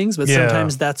other things, but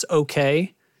sometimes that's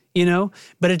okay, you know.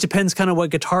 But it depends kind of what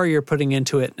guitar you're putting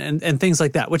into it and things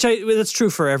like that. That's true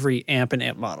for every amp and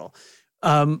amp model.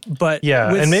 But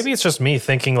yeah, and maybe it's just me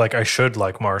thinking like I should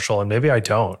like Marshall, and maybe I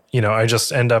don't. You know, I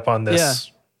just end up on this. Yeah.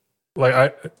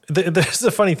 Like there's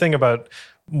a funny thing about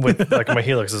with like my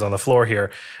Helix is on the floor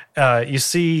here. You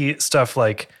see stuff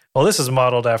like, well, this is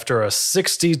modeled after a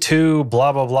 62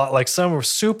 blah blah blah, like some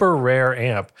super rare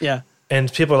amp. Yeah.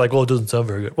 And people are like, well, it doesn't sound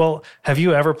very good. Well, have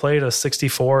you ever played a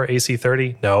 64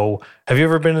 AC30? No. Have you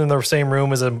ever been in the same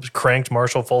room as a cranked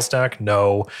Marshall full stack?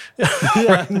 No.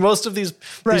 Yeah. Most of these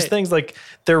things, like,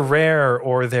 they're rare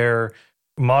or they're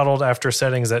modeled after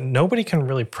settings that nobody can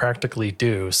really practically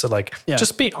do. So, like,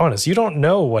 just be honest. You don't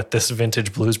know what this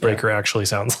vintage Blues Breaker actually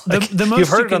sounds like. The most you've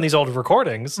heard it on these old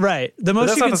recordings. Right. The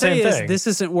most you can say is, this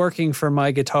isn't working for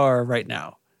my guitar right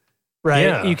now. Right?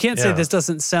 Yeah, you can't say this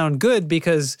doesn't sound good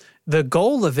because the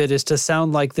goal of it is to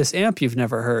sound like this amp you've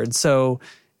never heard. So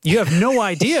you have no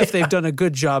idea if they've done a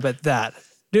good job at that,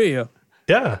 do you?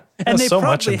 Yeah. And they so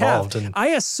probably much involved. Have. I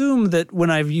assume that when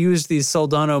I've used these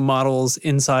Soldano models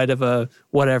inside of a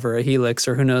Helix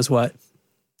or who knows what,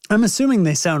 I'm assuming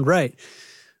they sound right.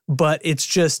 But it's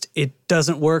just, it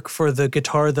doesn't work for the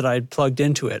guitar that I'd plugged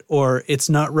into it, or it's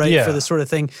not right for the sort of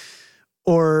thing.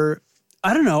 Or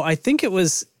I don't know. I think it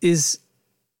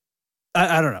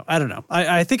I don't know.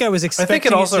 I think I was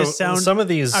expecting it to sound... Some of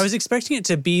these... I was expecting it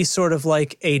to be sort of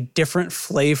like a different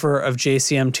flavor of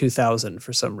JCM 2000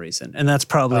 for some reason. And that's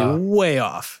probably way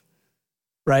off.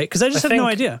 Right? Because I just have no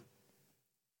idea.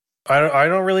 I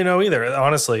don't really know either.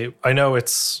 Honestly, I know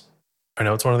it's one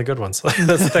of the good ones.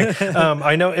 That's the thing.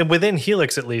 I know, and within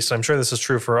Helix at least, I'm sure this is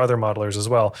true for other modelers as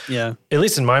well. Yeah. At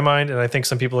least in my mind, and I think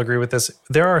some people agree with this,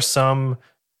 there are some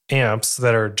amps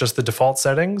that are just the default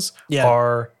settings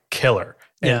are killer.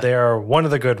 And they are one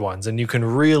of the good ones. And you can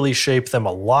really shape them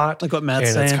a lot. Like what Matt's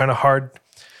saying. And it's kind of hard.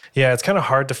 Yeah, it's kind of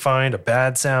hard to find a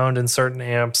bad sound in certain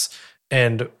amps.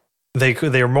 And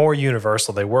they're more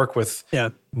universal. They work with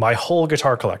my whole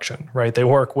guitar collection, right? They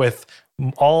work with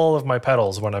all of my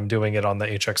pedals when I'm doing it on the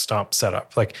HX Stomp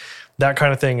setup. Like that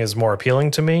kind of thing is more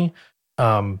appealing to me.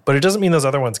 But it doesn't mean those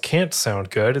other ones can't sound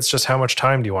good. It's just how much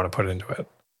time do you want to put into it?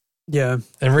 Yeah.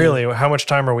 And really, how much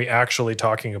time are we actually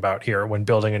talking about here when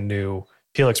building a new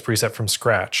Helix preset from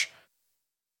scratch?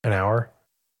 An hour?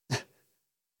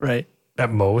 Right.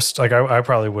 At most. Like, I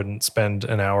probably wouldn't spend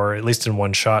an hour, at least in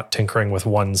one shot, tinkering with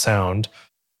one sound.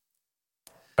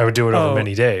 I would do it over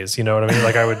many days. You know what I mean?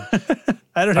 Like, I would...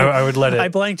 I don't know. I would let it... I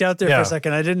blanked out there for a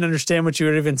second. I didn't understand what you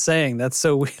were even saying. That's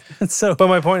so weird. But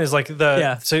my point is, like,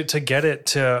 to get it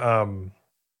to...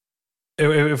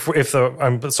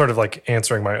 I'm sort of like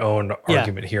answering my own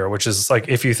argument here, which is like,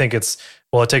 if you think it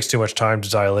takes too much time to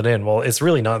dial it in. Well, it's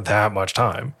really not that much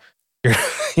time.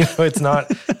 It's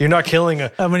not, you're not killing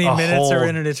how many minutes are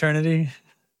in an eternity?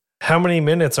 How many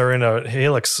minutes are in a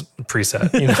Helix preset?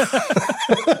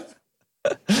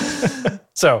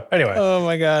 So anyway. Oh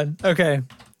my God. Okay.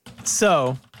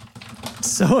 So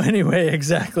anyway,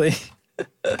 exactly.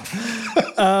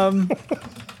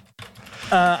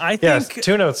 I think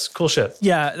 2 notes, cool shit.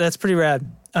 Yeah, that's pretty rad.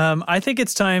 I think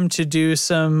it's time to do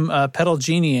some pedal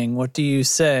genieing. What do you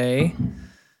say?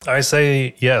 I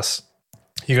say yes.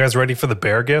 You guys ready for the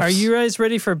bear gifts? Are you guys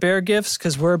ready for bear gifts?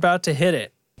 Because we're about to hit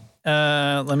it.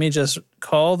 Let me just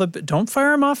call don't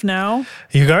fire them off now.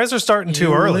 You guys are starting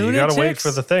too early. You got to wait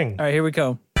for the thing. All right, here we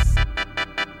go.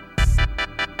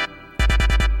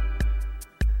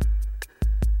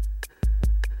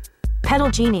 Pedal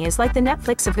Genie is like the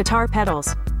Netflix of guitar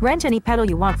pedals. Rent any pedal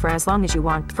you want for as long as you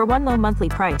want for one low monthly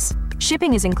price.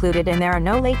 Shipping is included and there are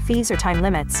no late fees or time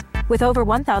limits. With over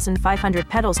 1,500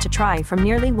 pedals to try from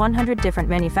nearly 100 different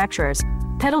manufacturers,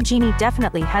 Pedal Genie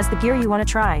definitely has the gear you want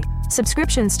to try.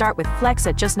 Subscriptions start with Flex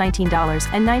at just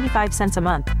 $19.95 a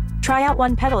month. Try out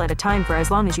one pedal at a time for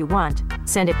as long as you want.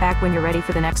 send it back when you're ready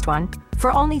for the next one.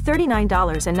 For only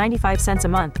 $39.95 a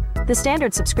month, the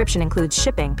standard subscription includes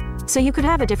shipping, so you could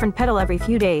have a different pedal every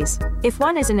few days. If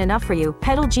one isn't enough for you,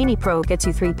 Pedal Genie Pro gets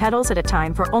you 3 pedals at a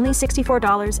time for only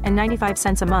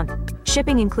 $64.95 a month,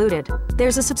 shipping included.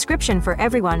 There's a subscription for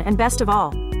everyone, and best of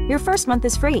all, your first month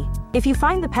is free. If you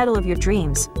find the pedal of your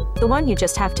dreams, the one you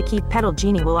just have to keep, Pedal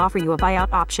Genie will offer you a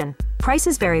buyout option.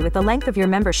 Prices vary with the length of your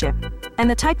membership and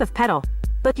the type of pedal,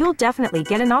 but you'll definitely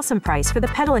get an awesome price for the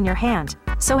pedal in your hand.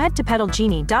 So head to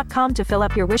pedalgenie.com to fill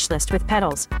up your wish list with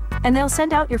pedals, and they'll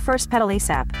send out your first pedal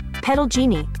ASAP. Pedal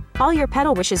Genie, all your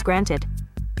pedal wishes granted.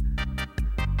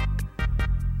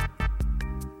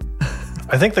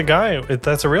 I think the guy,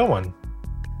 that's a real one.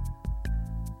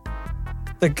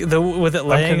 The with it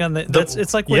laying on the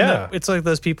it's like it's like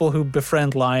those people who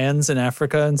befriend lions in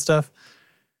Africa and stuff.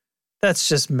 That's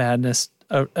just madness.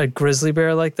 A grizzly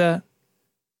bear like that.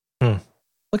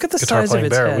 Look at the Guitar size of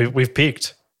its bear. head. We've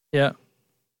peaked. Yeah,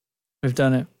 we've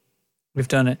done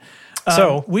it.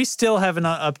 So we still have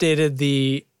not updated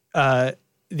the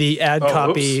ad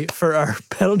copy for our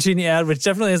Pedal Genie ad, which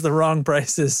definitely has the wrong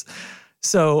prices.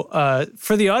 So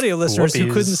for the audio listeners who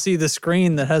couldn't see the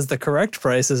screen that has the correct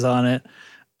prices on it,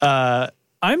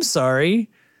 I'm sorry,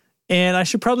 and I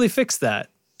should probably fix that.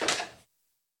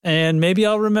 And maybe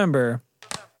I'll remember.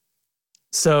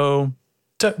 So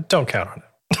don't count on it.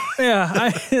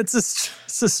 Yeah, it's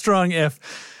a strong if.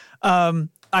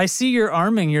 I see you're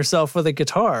arming yourself with a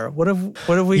guitar. What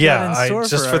have we got in store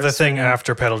just for the thing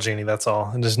after Pedal Genie, that's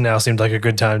all. It just now seemed like a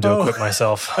good time to equip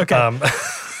myself. Okay.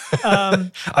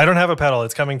 I don't have a pedal.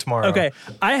 It's coming tomorrow. Okay.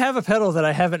 I have a pedal that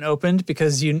I haven't opened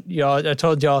because I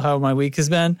told y'all how my week has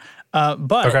been.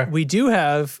 But we do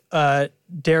have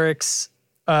Derek's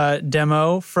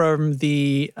demo from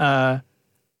the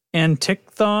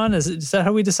Antichthon. Is that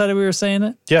how we decided we were saying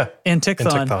it? Yeah.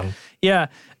 Antichthon. Yeah.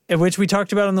 Which we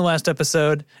talked about in the last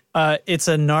episode. It's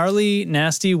a gnarly,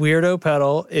 nasty, weirdo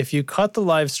pedal. If you caught the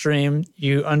live stream,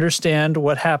 you understand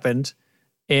what happened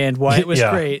and why it was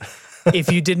great.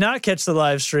 If you did not catch the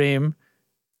live stream,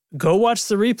 go watch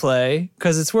the replay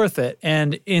because it's worth it.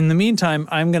 And in the meantime,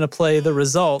 I'm going to play the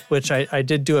result, which I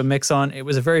did do a mix on. It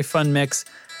was a very fun mix.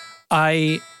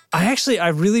 I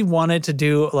really wanted to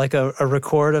do like a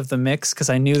record of the mix because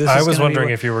I knew this was I was wondering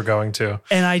if you were going to.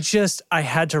 And I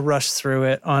had to rush through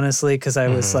it, honestly, because I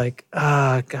was like,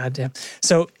 goddamn.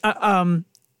 So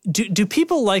do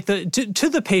people like to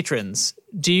the patrons,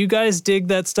 do you guys dig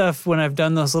that stuff when I've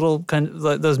done those little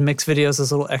those mix videos,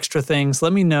 those little extra things?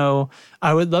 Let me know.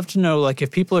 I would love to know, like,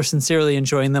 if people are sincerely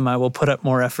enjoying them, I will put up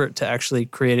more effort to actually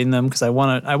creating them because I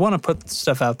want to put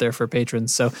stuff out there for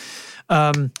patrons. So,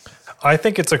 I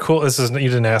think it's a cool. You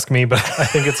didn't ask me, but I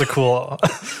think it's a cool.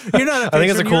 You're not a patron, I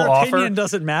think it's a cool offer. Your opinion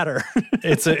doesn't matter.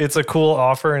 It's a cool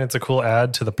offer and it's a cool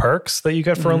add to the perks that you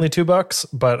get for only $2.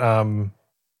 But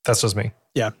that's just me.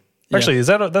 Yeah. Actually,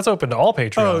 that's open to all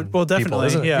Patreon? Oh, well, definitely. People,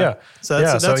 isn't it? Yeah. So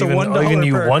that's a $1 even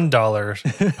you perk.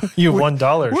 $1. You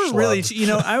 $1. We're really.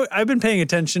 I've been paying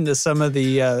attention to some of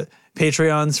the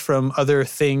Patreons from other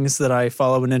things that I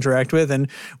follow and interact with, and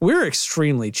we're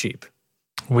extremely cheap.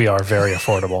 We are very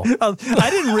affordable. I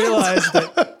didn't realize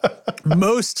that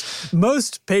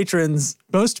most patrons,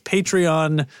 most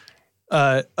Patreon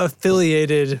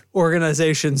affiliated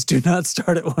organizations do not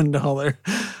start at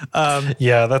 $1.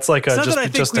 Yeah, that's like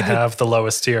just to have the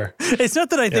lowest tier. It's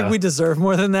not that I think we deserve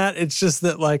more than that. It's just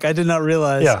that, like, I did not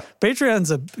realize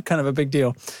Patreon's a kind of a big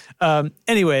deal.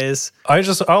 Anyways,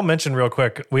 I'll mention real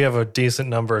quick, we have a decent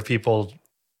number of people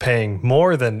paying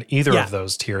more than either of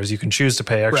those tiers. You can choose to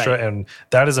pay extra, and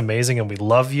that is amazing, and we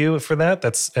love you for that.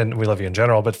 And we love you in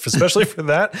general, but especially for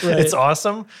that, it's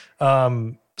awesome.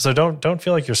 So don't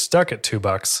feel like you're stuck at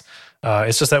 $2.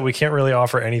 It's just that we can't really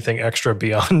offer anything extra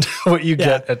beyond what you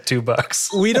get at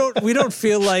 $2. We don't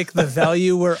feel like the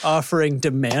value we're offering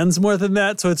demands more than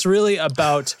that. So it's really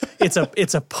about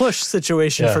it's a push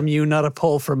situation from you, not a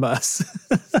pull from us.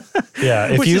 Yeah,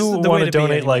 if you want to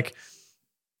donate, like.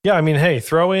 Yeah, I mean, hey,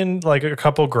 throw in like a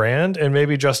couple grand and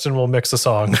maybe Justin will mix a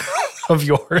song of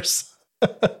yours.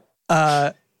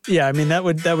 Yeah, I mean, that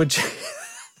would what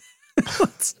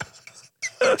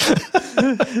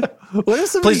if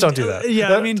somebody, please don't do that.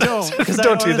 Yeah, I mean, don't.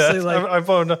 Don't do that. Like, I'm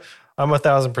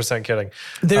 1,000% kidding.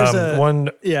 There's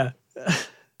one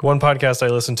podcast I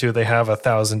listen to, they have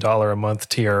 $1,000 a month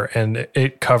tier and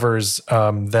it covers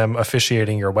them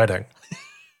officiating your wedding.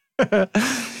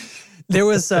 There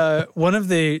was one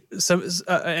of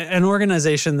an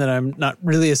organization that I'm not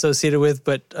really associated with,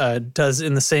 but runs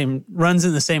in the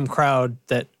same crowd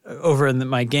that over in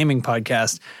my gaming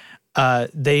podcast.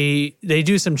 They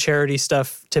do some charity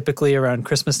stuff typically around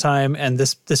Christmas time, and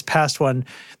this past one,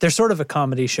 they're sort of a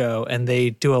comedy show, and they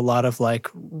do a lot of like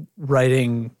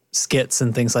writing skits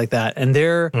and things like that. And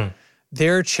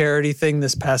their charity thing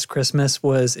this past Christmas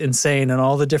was insane, and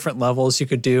all the different levels you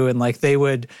could do. And like they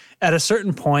would, at a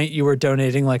certain point, you were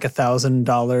donating like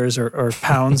 $1,000 or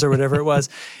pounds or whatever it was,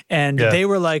 and they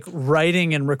were like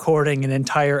writing and recording an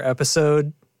entire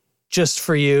episode just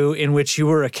for you, in which you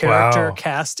were a character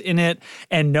cast in it,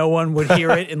 and no one would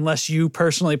hear it unless you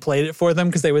personally played it for them,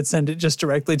 because they would send it just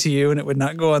directly to you and it would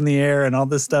not go on the air and all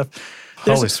this stuff.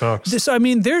 Holy smokes. I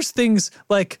mean, there's things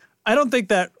like, I don't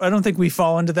think we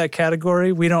fall into that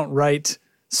category. We don't write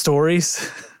stories.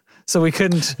 So we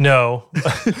couldn't. No.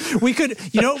 We could,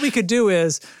 you know what we could do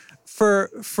is for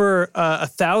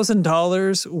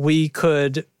 $1,000, we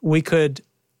could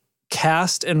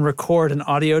cast and record an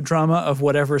audio drama of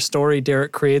whatever story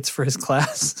Derek creates for his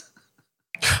class.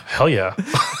 Hell yeah.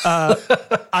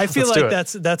 I feel like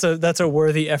that's a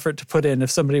worthy effort to put in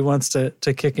if somebody wants to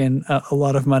kick in a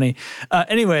lot of money.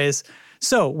 Anyways,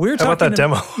 so we're talking about that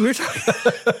demo. We're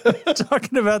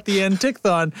talking about the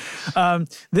Antichthon.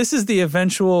 This is the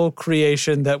eventual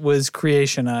creation that was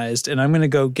creationized, and I'm going to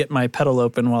go get my pedal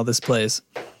open while this plays.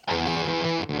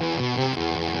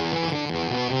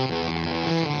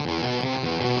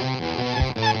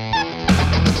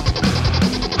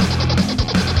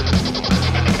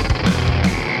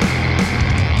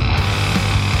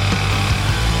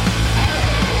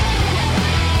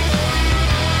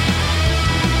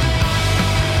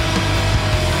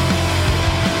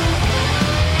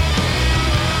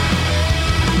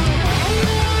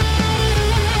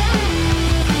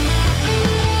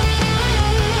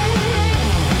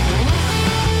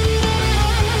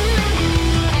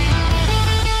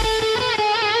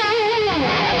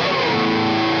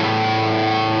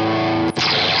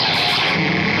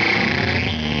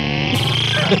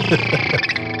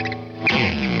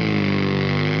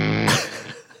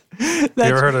 You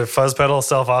ever heard a fuzz pedal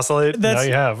self-oscillate? Now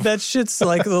you have. That shit's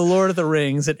like the Lord of the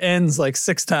Rings. It ends like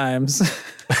 6 times.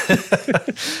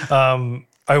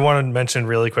 I want to mention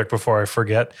really quick before I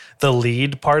forget, the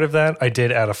lead part of that, I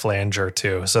did add a flanger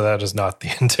too. So that is not the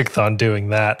Antichthon doing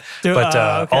that. But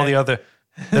okay. All the other...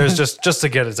 There's just to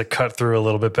get it to cut through a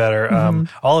little bit better.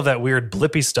 All of that weird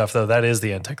blippy stuff, though, that is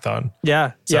the Antichthon.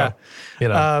 Yeah, so, yeah. You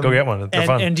know, go get one. They're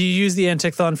fun. And do you use the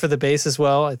Antichthon for the bass as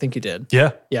well? I think you did.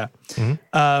 Yeah. Yeah.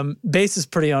 Bass is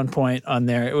pretty on point on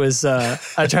there. It was,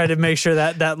 I tried to make sure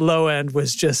that low end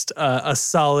was just a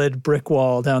solid brick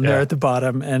wall down there at the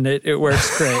bottom, and it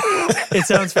works great. It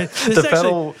sounds great. This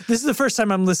is the first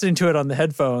time I'm listening to it on the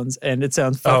headphones, and it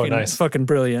sounds fucking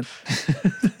brilliant.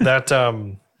 That,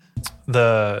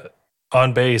 the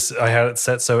on bass, I had it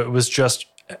set so it was just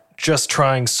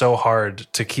trying so hard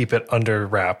to keep it under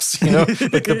wraps, you know,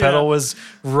 like the pedal was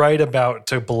right about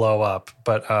to blow up.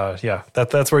 But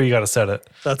that's where you got to set it.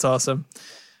 That's awesome.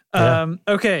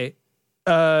 Okay,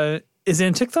 is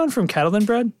Antichthon from Cattle and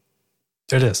Bread?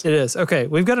 It is. It is. Okay,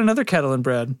 we've got another Cattle and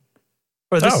Bread,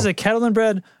 or this is a Cattle and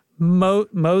Bread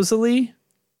Moseley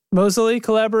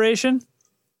collaboration.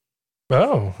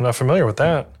 Oh, not familiar with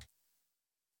that.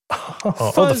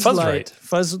 The Fuzz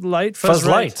Right. Fuzz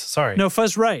Right. Sorry. No,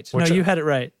 Fuzz Right. No, you had it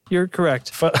right. You're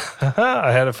correct.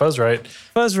 I had a Fuzz Right.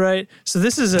 Fuzz Right. So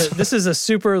this is a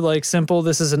super like simple.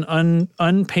 This is an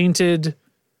unpainted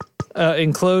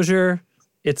enclosure.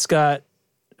 It's got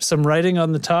some writing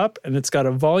on the top, and it's got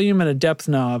a volume and a depth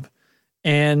knob.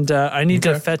 And I need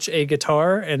to fetch a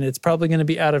guitar, and it's probably going to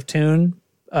be out of tune.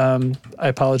 I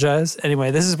apologize.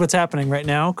 Anyway, this is what's happening right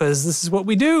now because this is what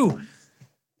we do.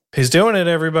 He's doing it,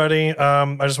 everybody.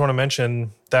 I just want to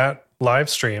mention that live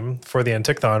stream for the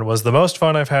Antichthon was the most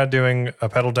fun I've had doing a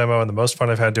pedal demo and the most fun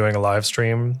I've had doing a live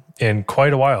stream in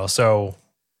quite a while. So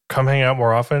come hang out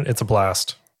more often. It's a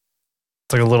blast.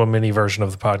 It's like a little mini version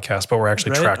of the podcast, but we're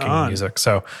actually tracking the music.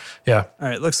 So, yeah. All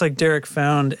right. Looks like Derek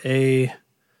found a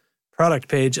product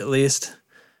page at least.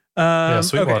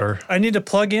 Sweetwater. Okay. I need to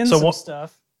plug in some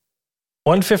stuff.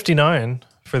 $159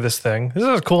 for this thing. These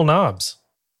are cool knobs.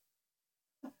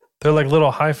 They're like little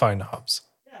hi-fi knobs.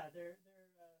 Yeah, they're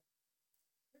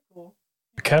cool.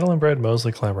 Cattle and Bread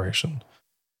Moseley collaboration.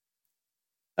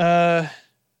 9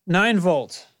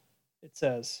 volt, it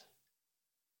says.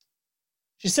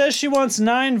 She says she wants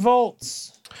 9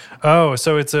 volts. Oh,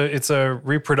 so it's a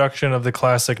reproduction of the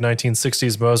classic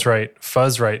 1960s Mosrite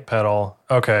Fuzz Right pedal.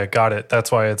 Okay, got it.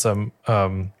 That's why it's a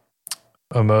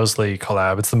Moseley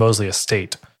collab. It's the Moseley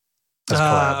estate.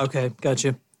 Okay, got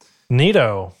you.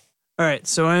 Neato. All right,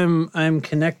 so I'm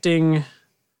connecting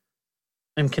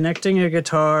a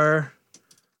guitar.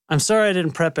 I'm sorry I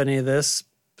didn't prep any of this,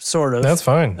 sort of. That's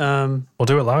fine. We'll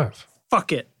do it live.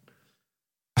 Fuck it.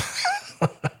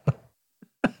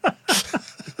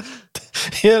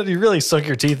 Yeah, you really sunk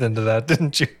your teeth into that,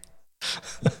 didn't you?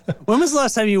 When was the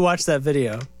last time you watched that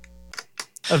video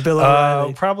of Bill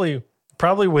O'Reilly?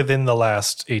 Probably within the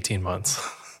last 18 months.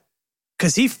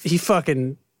 Because he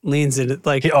fucking leans in it.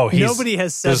 Like, nobody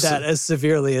has said that as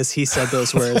severely as he said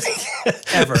those words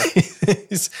ever.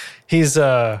 He's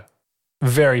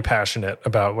very passionate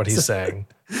about what he's saying.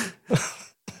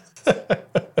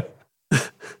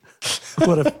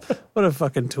 What a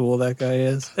fucking tool that guy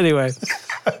is. Anyway,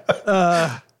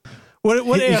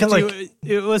 what amp do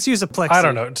you, let's use a Plexi. I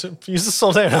don't know. Use a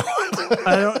Soldano.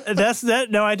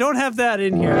 No, I don't have that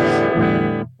in here.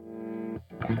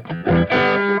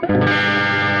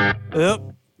 Yep,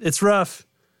 it's rough.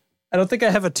 I don't think I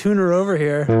have a tuner over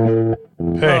here.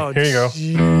 Hey, here you go.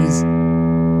 Jeez.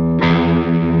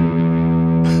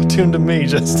 Tuned to me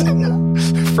just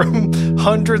from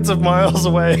hundreds of miles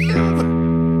away.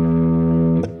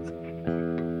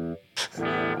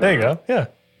 There you go. Yeah.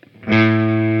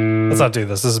 Let's not do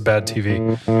this. This is bad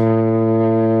TV.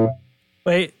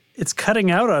 Wait, it's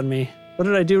cutting out on me. What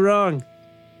did I do wrong?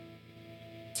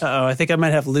 Uh-oh, I think I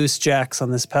might have loose jacks on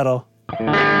this pedal. We're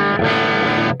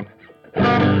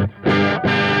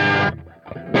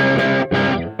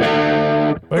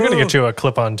going to get you a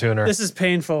clip-on tuner. This is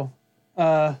painful.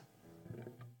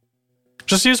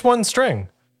 Just use one string.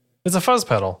 It's a fuzz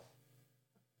pedal.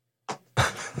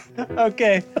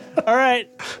 Okay. All right.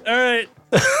 I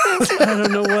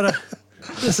don't know what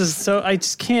this is so... I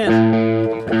just can't...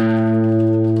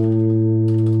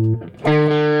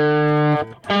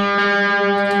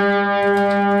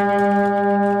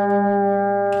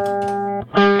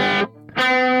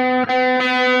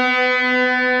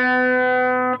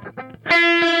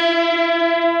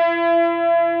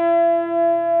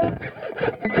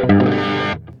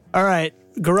 All right.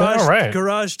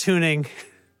 Garage tuning.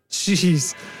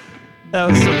 Jeez. That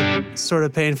was sort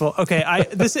of painful. Okay,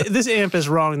 this amp is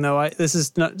wrong though. This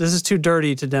is too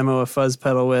dirty to demo a fuzz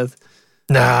pedal with.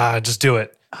 Nah, just do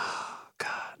it. Oh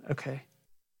God. Okay.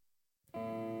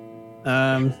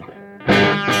 All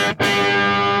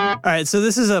right, so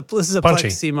this is a Punchy.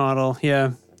 Plexi model.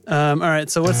 Yeah. All right,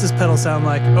 so what's this pedal sound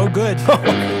like? Oh, good.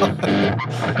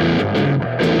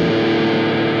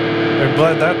 I'm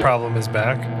glad that problem is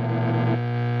back.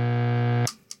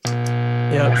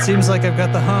 Yeah, it seems like I've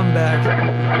got the hum back.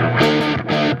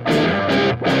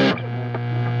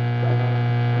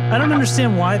 I don't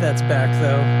understand why that's back,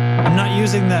 though. I'm not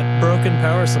using that broken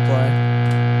power supply.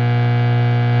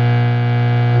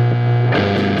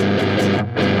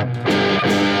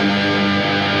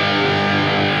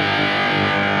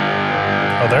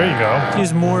 Oh, there you go.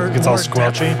 Use more. It's all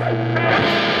squelchy.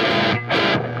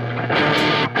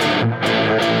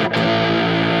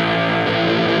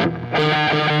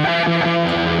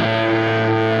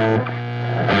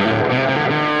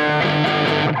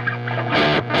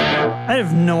 I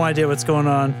have no idea what's going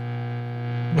on.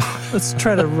 Let's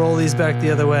try to roll these back the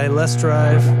other way. Less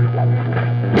drive.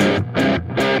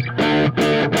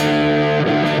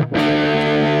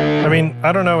 I mean,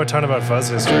 I don't know a ton about fuzz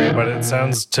history, but it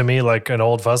sounds to me like an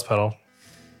old fuzz pedal.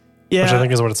 Yeah, which I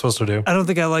think is what it's supposed to do. I don't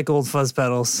think I like old fuzz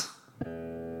pedals.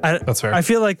 That's fair. I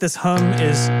feel like this hum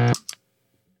is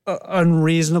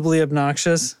unreasonably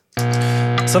obnoxious.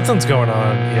 Something's going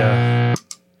on, yeah.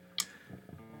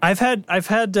 I've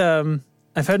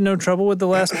had no trouble with the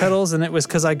last pedals, and it was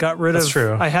because I got rid of. That's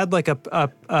true. I had like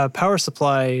a power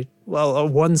supply, a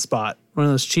one spot, one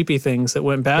of those cheapy things that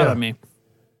went bad on me.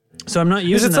 So I'm not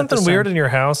using. Is it something weird in your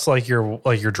house, like your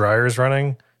dryer's running?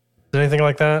 Is there anything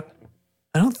like that?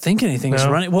 I don't think anything's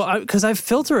running. Well, because I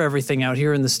filter everything out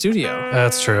here in the studio.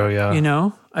 That's true. Yeah. You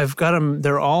know, I've got them.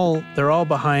 They're all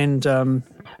behind. Just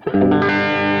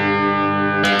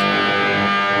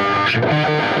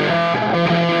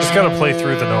gotta play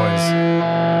through the noise.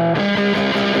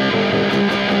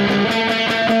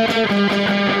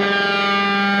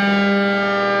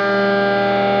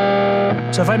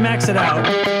 So if I max it out.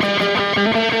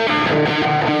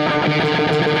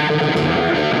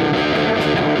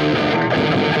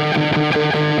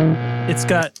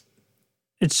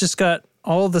 It's just got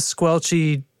all the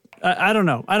squelchy. I don't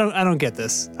know. I don't get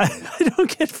this. I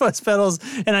don't get fuzz pedals,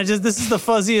 and this is the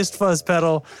fuzziest fuzz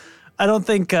pedal. I don't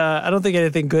think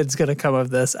anything good's gonna come of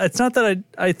this. It's not that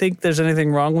I think there's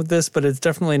anything wrong with this, but it's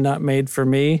definitely not made for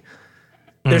me.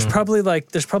 There's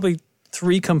probably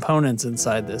 3 components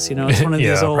inside this. You know, it's one of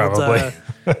these old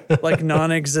like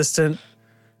non-existent.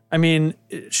 I mean,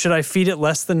 should I feed it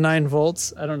less than 9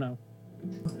 volts? I don't know.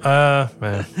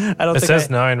 Man. I don't. It says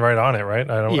 9 right on it, right?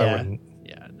 I wouldn't.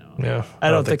 Yeah, no. Yeah. I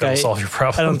don't think that'll solve your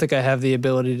problem. I don't think I have the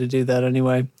ability to do that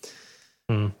anyway.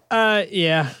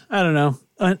 Yeah, I don't know.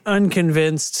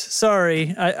 Unconvinced.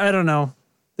 Sorry. I don't know.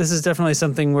 This is definitely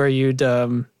something where you'd,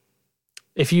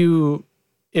 if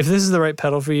this is the right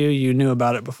pedal for you, you knew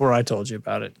about it before I told you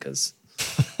about it, because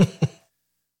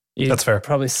that's fair.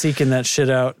 Probably seeking that shit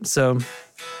out. So,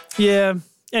 yeah.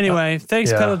 Anyway,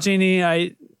 thanks, Pedal Genie.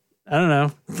 I don't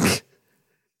know.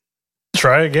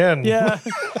 Try again. Yeah.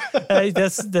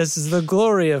 This is the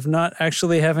glory of not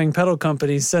actually having pedal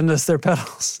companies send us their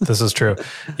pedals. This is true.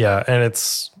 Yeah. And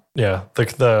it's,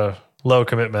 the low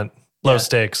commitment, low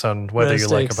stakes on whether you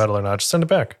like a pedal or not. Just send it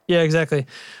back. Yeah, exactly.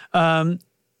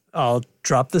 I'll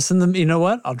drop this you know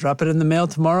what? I'll drop it in the mail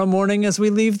tomorrow morning as we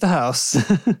leave the house.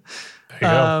 There you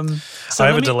go. So I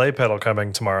have a delay pedal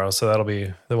coming tomorrow, so that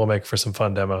will make for some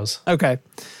fun demos. Okay.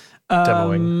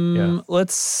 Demoing.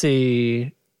 Let's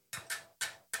see.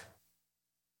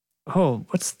 Oh,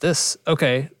 what's this?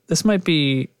 Okay, this might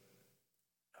be.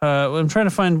 I'm trying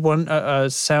to find one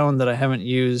sound that I haven't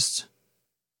used.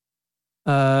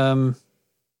 Have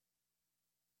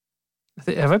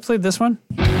I played this one?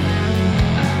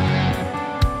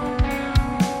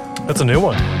 That's a new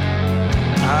one.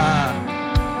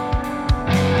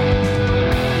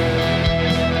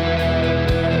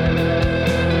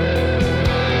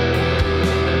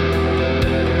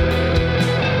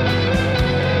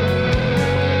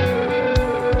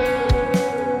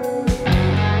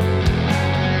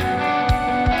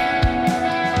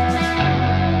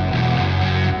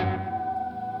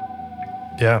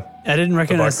 Yeah. I didn't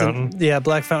recognize Black Fountain.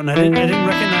 Black Fountain. I didn't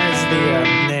recognize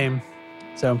the name.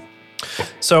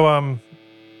 So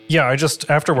I just,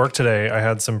 after work today, I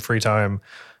had some free time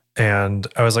and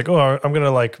I was like, I'm going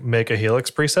to make a Helix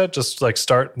preset, just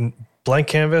start blank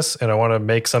canvas. And I want to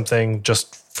make something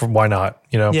just for why not,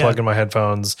 plug in my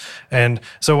headphones. And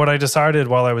so what I decided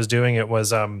while I was doing it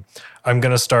was, I'm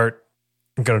going to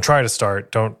try to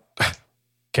start,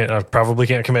 I probably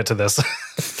can't commit to this.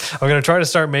 I'm going to try to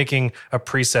start making a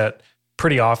preset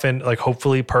pretty often,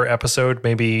 hopefully per episode,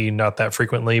 maybe not that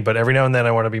frequently, but every now and then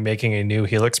I want to be making a new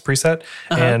Helix preset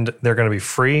and they're going to be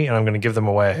free and I'm going to give them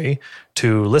away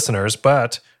to listeners.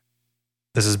 But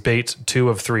this is bait 2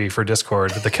 of 3 for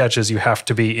Discord. The catch is you have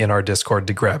to be in our Discord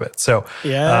to grab it. So,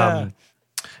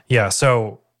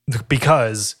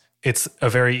 because it's a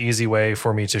very easy way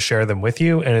for me to share them with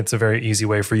you and it's a very easy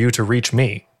way for you to reach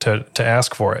me to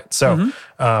ask for it. So,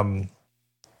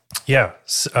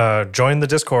 join the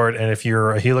Discord, and if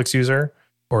you're a Helix user,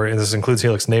 or this includes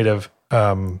Helix Native,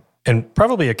 and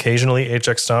probably occasionally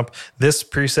HX Stomp, this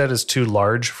preset is too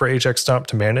large for HX Stomp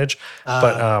to manage.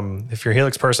 But if you're a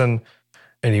Helix person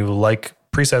and you like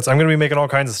presets, I'm going to be making all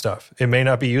kinds of stuff. It may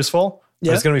not be useful,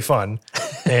 but it's going to be fun.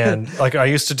 And I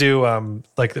used to do,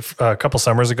 a couple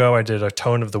summers ago, I did a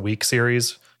Tone of the Week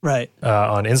series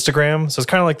on Instagram. So it's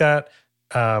kind of like that.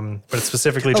 But it's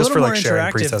specifically just for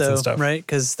sharing presets and stuff. Right?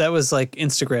 Because that was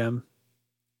Instagram.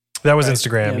 That was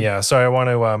Instagram, yeah. So I want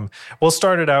to, we'll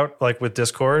start it out with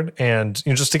Discord and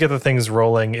just to get the things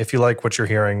rolling. If you like what you're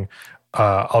hearing,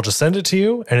 I'll just send it to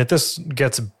you. And if this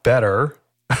gets better,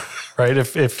 right?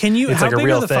 If can you, it's a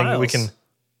real thing, files? we can.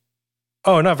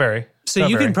 Oh, not very. So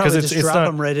not you very, can probably just drop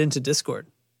them right into Discord.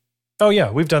 Oh yeah,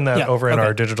 we've done that over in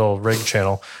our digital rig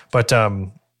channel, but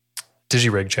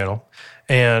DigiRig channel,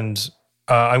 and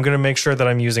I'm going to make sure that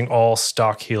I'm using all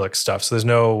stock Helix stuff. So there's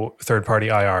no third-party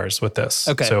IRs with this.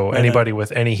 Okay. So anybody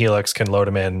with any Helix can load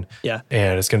them in. Yeah.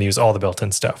 And it's going to use all the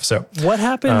built-in stuff. So what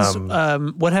happens?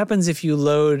 What happens if you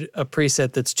load a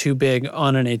preset that's too big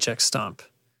on an HX Stomp?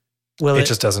 It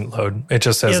just doesn't load. It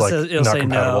just says it'll not say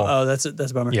compatible. No. Oh, that's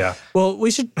a bummer. Yeah. Well,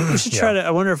 we should try to.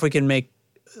 I wonder if we can make.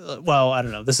 Well, I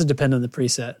don't know. This would depend on the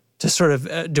preset to sort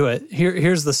of do it.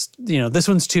 Here's this. This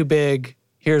one's too big.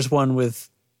 Here's one with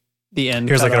the end.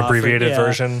 Here's an abbreviated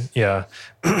version. Yeah.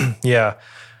 Yeah.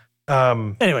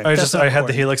 Anyway, I had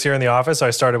the Helix here in the office. So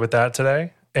I started with that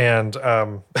today. And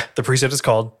the preset is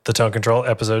called The Tone Control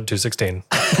Episode 216.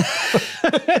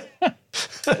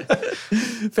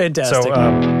 Fantastic.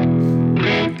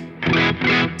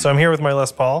 So I'm here with my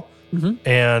Les Paul.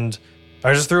 And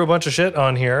I just threw a bunch of shit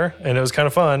on here and it was kind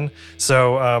of fun.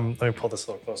 So let me pull this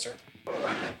a little closer.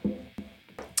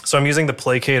 So I'm using the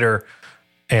Placator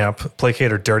amp,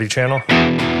 Placator Dirty Channel,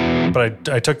 but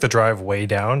I took the drive way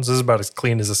down. So this is about as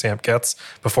clean as this amp gets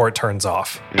before it turns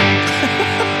off.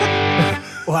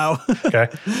 Wow. Okay.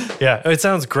 Yeah, it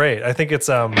sounds great. I think it's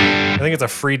a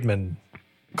Friedman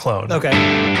clone. Okay.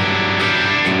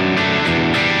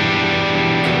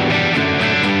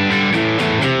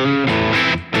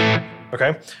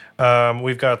 Okay.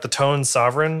 We've got the Tone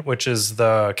Sovereign, which is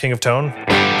the king of tone.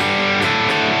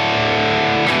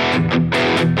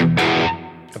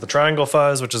 the triangle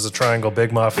fuzz, which is a triangle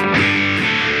big muff.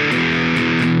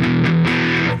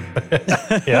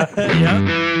 Yeah.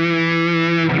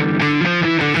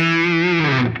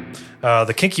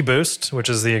 The Kinky Boost, which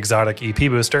is the exotic EP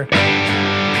booster.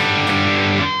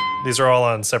 These are all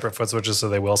on separate foot switches, so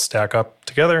they will stack up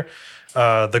together.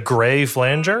 The Gray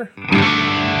Flanger.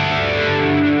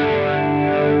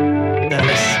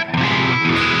 Nice.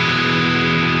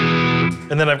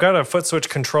 And then I've got a foot switch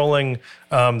controlling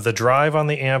the drive on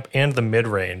the amp and the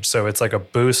mid-range. So it's like a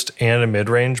boost and a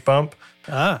mid-range bump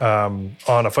on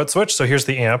a foot switch. So here's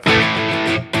the amp.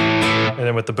 And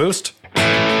then with the boost.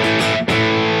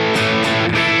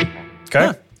 Okay.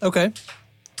 Huh, okay.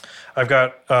 I've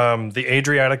got the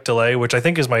Adriatic delay, which I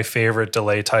think is my favorite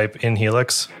delay type in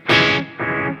Helix.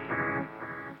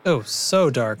 Oh, so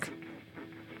dark.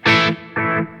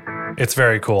 It's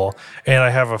very cool. And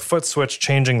I have a foot switch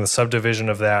changing the subdivision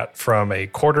of that from a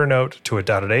quarter note to a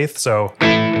dotted eighth. So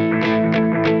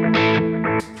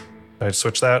I'd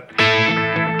switch that.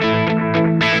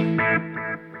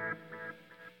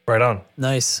 Right on.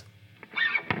 Nice.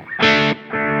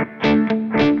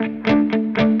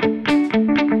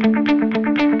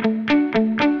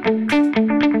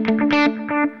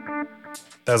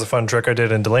 That was a fun trick I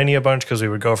did in Delaney a bunch because we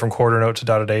would go from quarter note to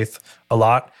dotted eighth a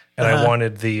lot. And I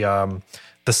wanted the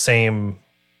same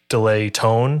delay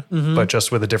tone, but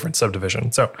just with a different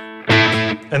subdivision. So,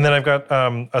 and then I've got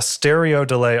a stereo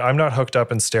delay. I'm not hooked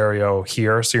up in stereo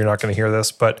here, so you're not going to hear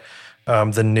this, but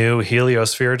the new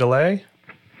Heliosphere delay.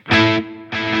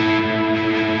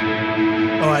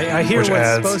 Oh, I hear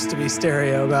what's supposed to be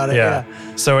stereo about it. Yeah.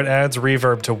 So it adds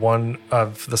reverb to one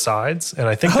of the sides, and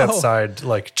I think that side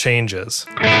like changes.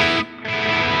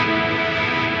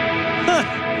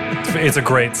 It's a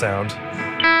great sound.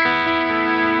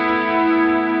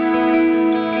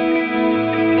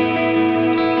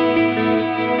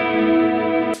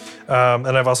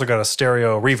 And I've also got a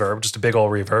stereo reverb, just a big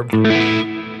old reverb.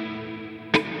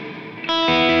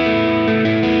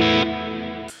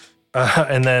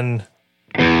 And then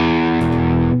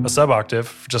a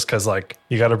sub-octave, just because, like,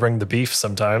 you got to bring the beef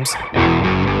sometimes.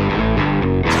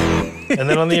 And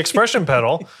then on the expression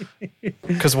pedal,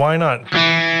 because why not?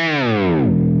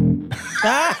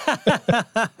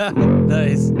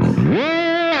 Nice.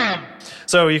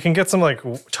 So you can get some, like,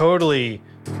 totally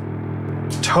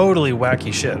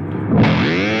wacky shit.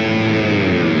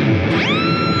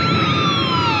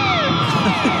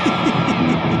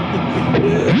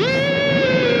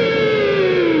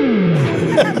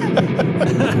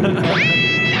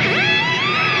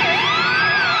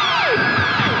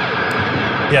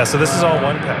 Yeah, so this is all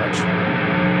one patch.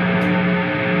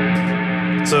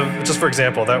 So just for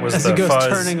example, that was as the it goes fuzz.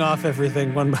 Turning off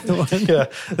everything one by one. Yeah,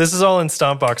 this is all in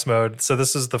Stompbox mode. So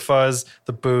this is the fuzz,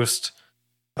 the boost,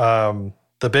 the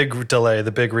big delay,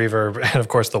 the big reverb, and of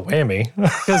course the whammy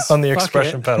on the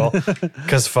expression pedal.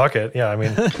 Because fuck it. Yeah, I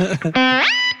mean.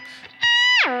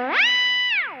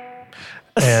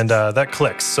 And that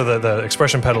clicks. So the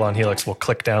expression pedal on Helix will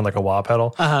click down like a wah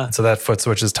pedal. So that foot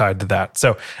switch is tied to that.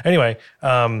 So anyway,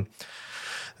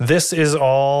 this is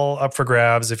all up for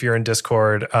grabs if you're in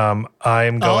Discord. I'm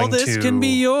going to... All this can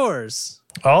be yours.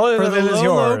 All of for it the is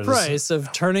low yours. price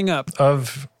of turning up.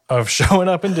 Of showing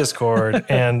up in Discord.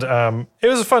 And it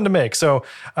was fun to make. So,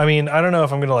 I mean, I don't know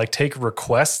if I'm going to like take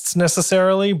requests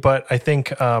necessarily, but I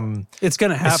think... it's going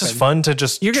to happen. It's just fun to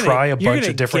just try a bunch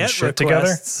of different shit requests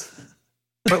together.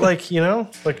 But like, you know,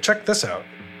 like check this out.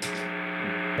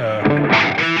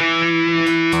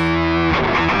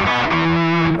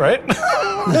 Right?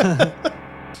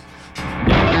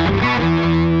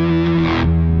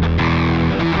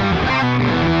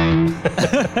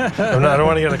 I don't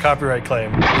want to get a copyright claim.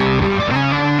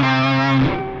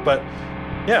 But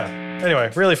yeah, anyway,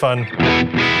 really fun.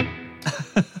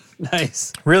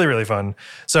 Nice. Really, really fun.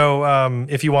 So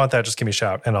if you want that, just give me a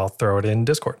shout and I'll throw it in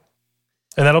Discord.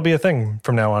 And that'll be a thing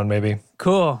from now on, maybe.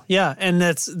 Cool. Yeah, and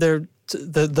that's the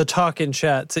talk in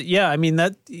chat. So yeah, I mean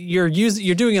that you're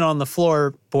doing it on the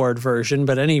floorboard version,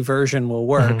 but any version will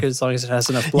work as long as it has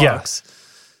enough blocks. Yeah.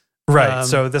 Right.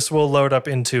 So this will load up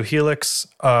into Helix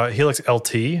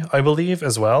LT, I believe,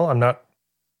 as well. I'm not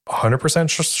 100%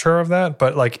 sure of that,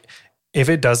 but like if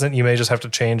it doesn't, you may just have to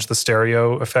change the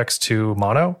stereo effects to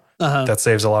mono. That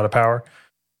saves a lot of power.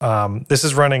 This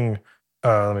is running.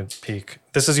 Let me peek.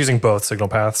 This is using both signal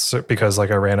paths because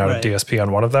like I ran out of DSP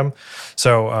on one of them.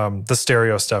 So the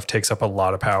stereo stuff takes up a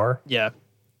lot of power. Yeah.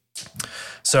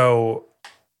 So,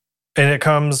 and it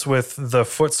comes with the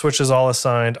foot switches all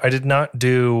assigned. I did not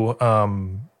do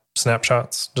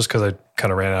snapshots just because I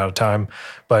kind of ran out of time.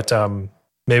 But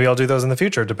maybe I'll do those in the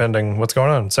future depending what's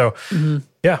going on. So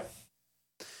yeah.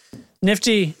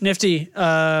 Nifty.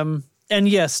 And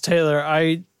yes, Taylor,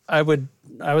 I would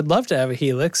love to have a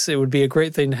Helix. It would be a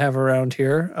great thing to have around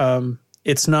here.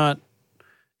 It's not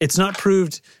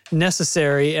proved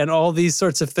necessary, and all these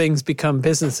sorts of things become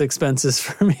business expenses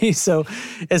for me. So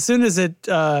as soon as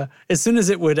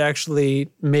it would actually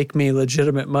make me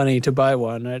legitimate money to buy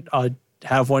one, I'd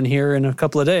have one here in a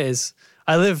couple of days.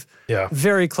 I live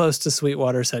very close to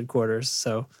Sweetwater's headquarters,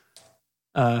 so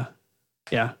it'd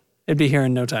be here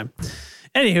in no time.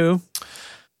 Anywho,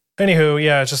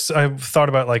 yeah, just I thought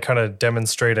about like kind of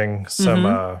demonstrating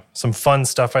some fun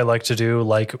stuff I like to do,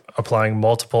 like applying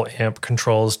multiple amp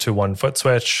controls to one foot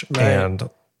switch and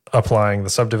applying the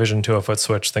subdivision to a foot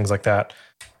switch, things like that.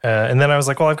 And then I was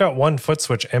like, well, I've got one foot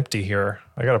switch empty here.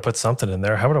 I got to put something in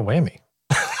there. How about a whammy?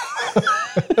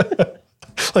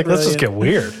 Like, let's just get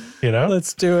weird, you know?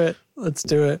 Let's do it.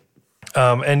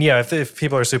 And yeah, if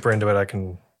people are super into it, I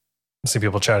can see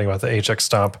people chatting about the HX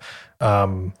Stomp.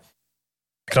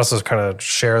 I can also kind of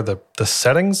share the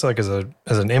settings, like as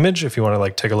an image. If you want to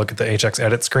like take a look at the HX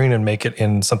edit screen and make it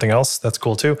in something else, that's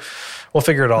cool too. We'll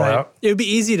figure it all out. It would be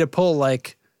easy to pull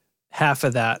like half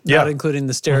of that, not including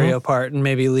the stereo part, and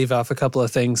maybe leave off a couple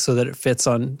of things so that it fits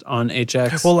on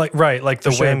HX. Well, like the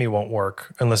whammy won't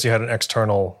work unless you had an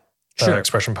external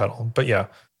expression pedal. But yeah.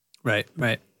 Right.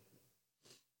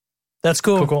 That's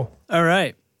cool. Cool. All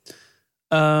right.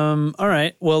 All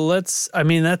right. Well, that's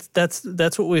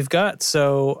what we've got.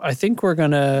 So I think we're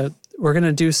gonna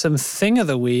do some thing of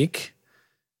the week,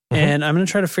 and I'm gonna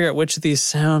try to figure out which of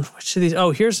these.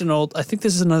 Oh, here's I think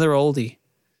this is another oldie.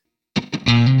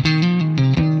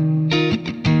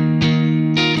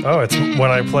 Oh, it's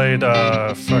when I played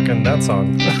fucking that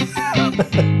song.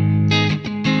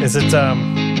 Is it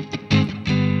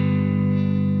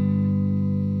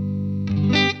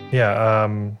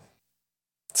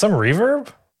some reverb?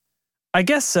 I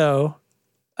guess so.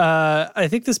 I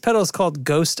think this pedal is called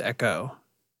Ghost Echo.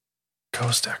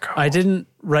 Ghost Echo. I didn't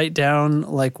write down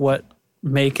like what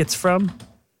make it's from.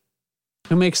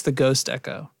 Who makes the Ghost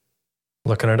Echo?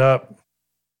 Looking it up.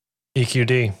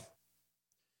 EQD.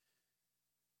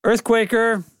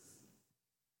 Earthquaker.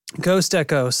 Ghost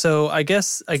Echo. So I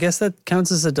guess that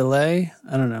counts as a delay.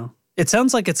 I don't know. It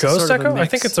sounds like it's Ghost a sort Echo? of a mix. I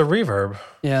think it's a reverb.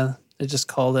 Yeah, they just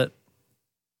called it.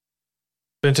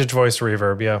 Vintage voice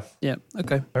reverb, yeah. Yeah,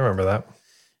 okay. I remember that.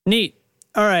 Neat.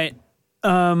 All right.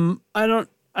 I'm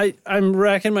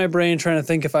racking my brain trying to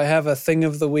think if I have a thing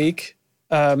of the week.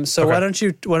 So why don't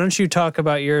you talk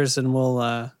about yours, and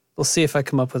we'll see if I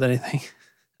come up with anything.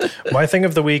 My thing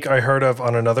of the week I heard of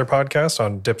on another podcast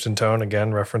on Dipped in Tone,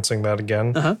 again, referencing that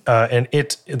again. And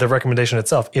the recommendation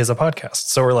itself is a podcast.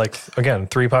 So we're like, again,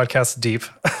 3 podcasts deep.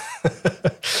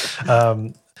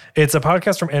 It's a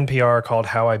podcast from NPR called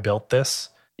How I Built This.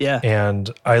 Yeah. And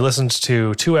I listened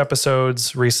to 2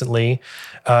 episodes recently.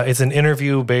 It's an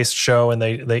interview-based show, and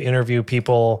they interview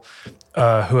people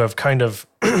who have kind of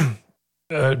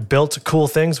built cool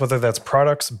things, whether that's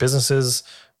products, businesses,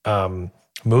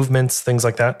 movements, things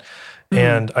like that.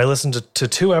 And I listened to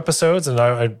 2 episodes, and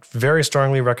I very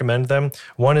strongly recommend them.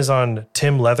 One is on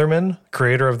Tim Leatherman,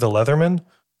 creator of the Leatherman.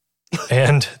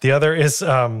 And the other is...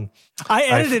 I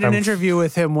edited an interview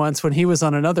with him once when he was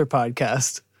on another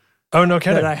podcast. Oh, no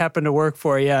kidding. That I happened to work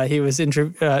for. Yeah, he was Tim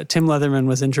Leatherman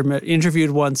was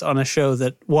interviewed once on a show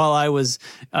that while I was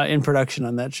in production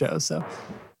on that show. So,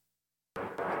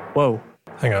 whoa.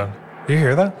 Hang on. Do you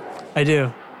hear that? I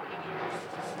do.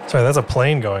 Sorry, that's a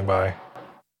plane going by.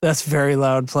 That's very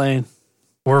loud plane.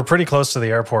 We're pretty close to the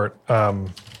airport.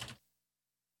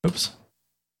 Oops.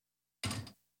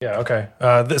 Yeah, okay.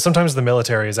 Sometimes the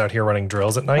military is out here running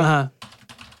drills at night.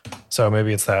 So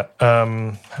maybe it's that.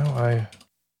 I'm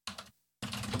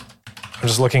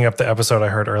just looking up the episode I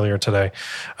heard earlier today.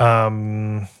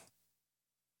 I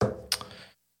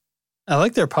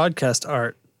like their podcast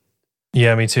art.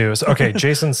 Yeah, me too. So, okay,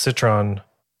 Jason Citron.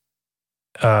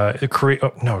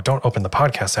 Don't open the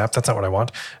podcast app. That's not what I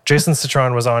want. Jason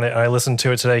Citron was on it, and I listened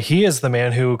to it today. He is the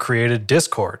man who created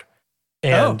Discord.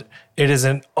 And it is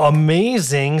an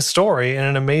amazing story and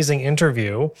an amazing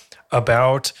interview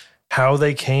about how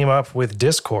they came up with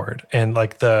Discord and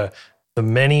like the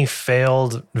many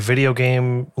failed video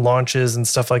game launches and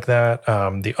stuff like that,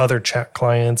 the other chat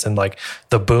clients, and like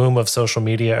the boom of social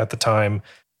media at the time.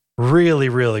 Really,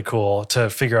 really cool to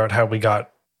figure out how we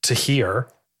got to here.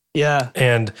 Yeah.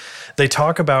 And they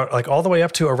talk about like all the way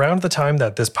up to around the time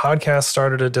that this podcast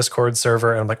started a Discord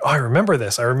server. And I'm like, oh, I remember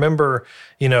this. I remember,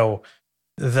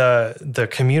 the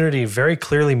community very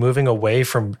clearly moving away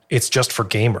from it's just for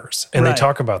gamers. And they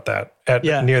talk about that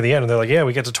near the end. And they're like, yeah,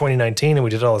 we get to 2019 and we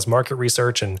did all this market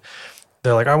research. And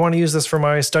they're like, I want to use this for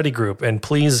my study group. And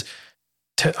please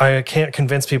I can't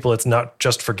convince people it's not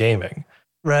just for gaming.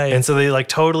 Right. And so they like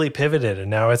totally pivoted, and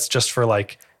now it's just for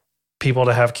like people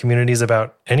to have communities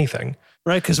about anything.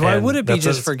 Right. Because why would it be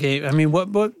just for game? I mean,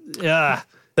 what? Yeah.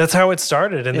 That's how it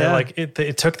started. And then like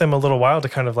it took them a little while to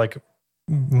kind of like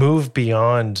move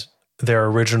beyond their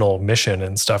original mission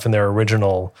and stuff and their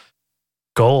original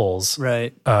goals.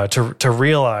 Right. To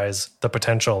realize the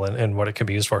potential and what it could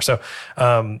be used for. So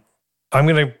I'm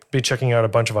going to be checking out a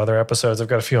bunch of other episodes. I've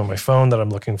got a few on my phone that I'm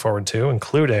looking forward to,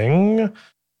 including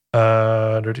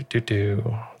let's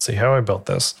see how I built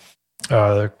this.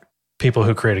 The people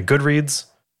who created Goodreads,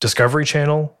 Discovery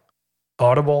Channel,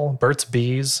 Audible, Burt's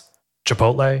Bees,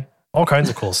 Chipotle, all kinds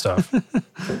of cool stuff.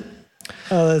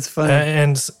 Oh, that's funny.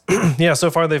 And yeah, so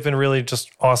far they've been really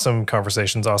just awesome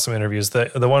conversations, awesome interviews. The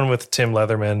one with Tim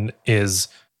Leatherman is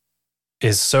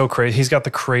so crazy. He's got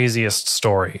the craziest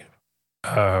story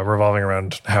revolving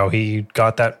around how he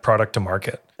got that product to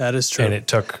market. That is true. And it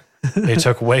took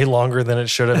way longer than it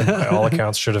should have, and by all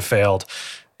accounts should have failed.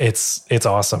 It's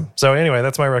awesome. So anyway,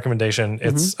 that's my recommendation.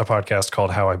 It's a podcast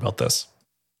called How I Built This.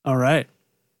 All right.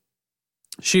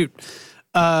 Shoot.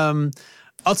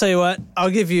 I'll tell you what. I'll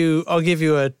give you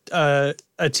a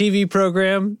TV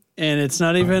program, and it's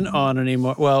not even on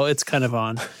anymore. Well, it's kind of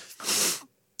on.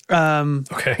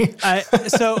 Okay.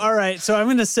 All right. So I'm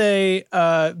going to say,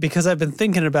 because I've been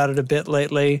thinking about it a bit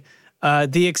lately,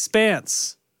 The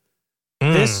Expanse.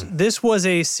 This was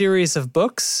a series of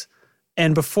books,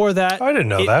 and before that, I didn't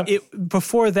know that.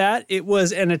 Before that, it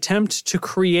was an attempt to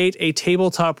create a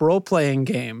tabletop role-playing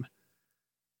game.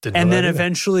 And then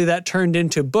eventually that turned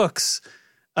into books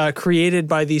created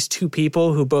by these two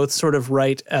people who both sort of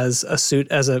write as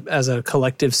a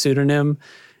collective pseudonym,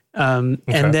 and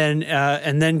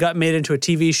then got made into a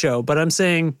TV show. But I'm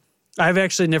saying I've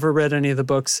actually never read any of the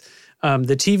books.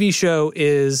 The TV show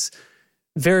is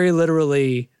very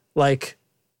literally like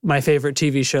my favorite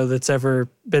TV show that's ever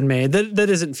been made. That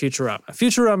isn't Futurama.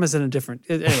 Futurama is in a different.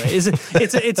 Anyway,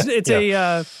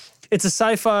 it's a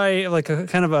sci-fi, like a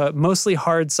kind of a mostly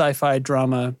hard sci-fi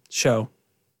drama show.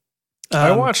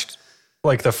 I watched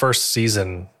like the first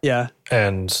season. Yeah.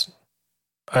 And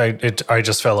I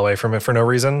just fell away from it for no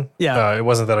reason. Yeah. It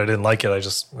wasn't that I didn't like it. I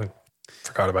just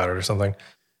forgot about it or something.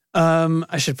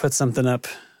 I should put something up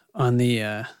on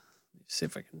the, see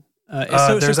if I can.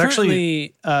 There's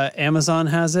actually Amazon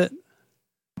has it.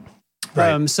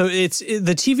 Right. So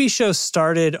the TV show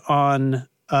started on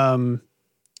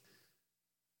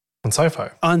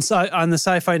Sci-Fi. On the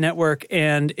Sci-Fi Network,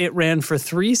 and it ran for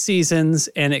 3 seasons,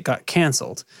 and it got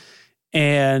canceled.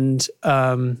 And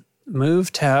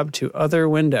move tab to other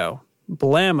window.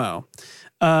 Blammo.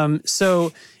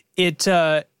 So it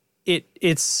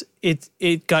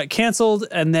got canceled,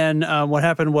 and then what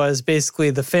happened was basically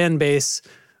the fan base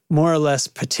more or less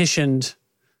petitioned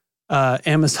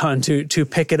Amazon to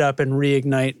pick it up and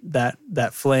reignite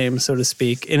that flame, so to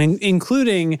speak, and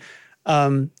including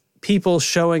people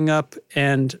showing up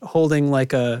and holding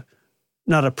like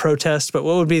not a protest, but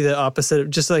what would be the opposite of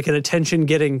just like an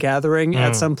attention-getting gathering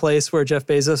at some place where Jeff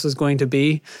Bezos was going to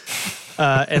be,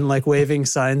 and like waving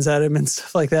signs at him and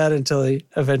stuff like that until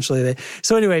eventually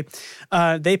So anyway,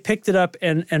 they picked it up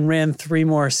and ran 3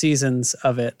 more seasons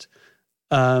of it.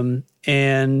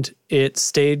 And it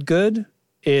stayed good.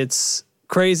 It's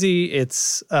crazy.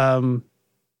 It's an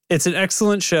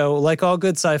excellent show. Like all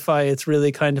good sci-fi, it's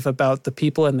really kind of about the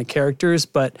people and the characters,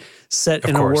 but set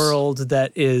in a world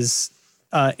that is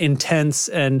intense.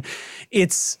 And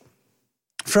it's,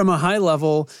 from a high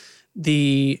level,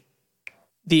 the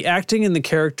acting and the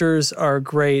characters are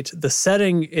great. The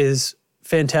setting is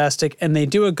fantastic, and they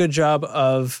do a good job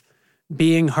of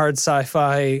being hard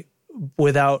sci-fi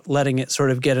without letting it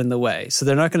sort of get in the way. So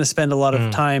they're not going to spend a lot of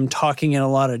time talking in a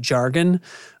lot of jargon,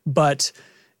 but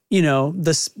you know,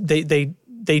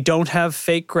 they don't have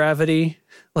fake gravity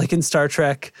like in Star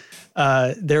Trek.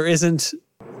 There isn't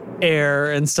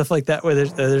air and stuff like that where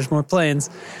there's more planes.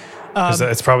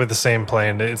 It's probably the same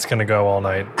plane. It's going to go all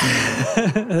night.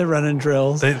 They're running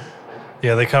drills.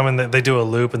 They come and they do a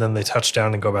loop and then they touch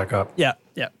down and go back up. Yeah.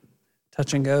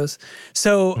 Touch and goes.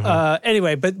 So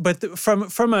anyway, but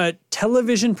from a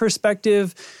television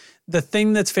perspective, the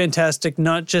thing that's fantastic,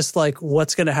 not just like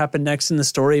what's going to happen next in the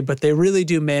story, but they really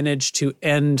do manage to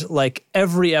end like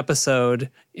every episode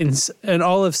in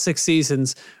all of 6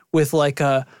 seasons with like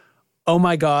a, oh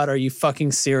my God, are you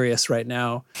fucking serious right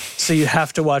now? So you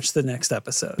have to watch the next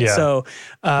episode. Yeah. So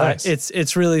nice.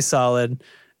 It's really solid.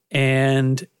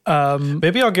 And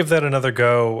maybe I'll give that another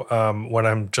go when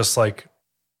I'm just like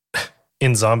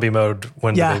in zombie mode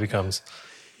when the baby comes.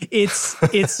 It's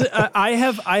I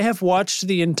have watched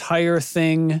the entire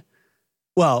thing.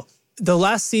 Well, the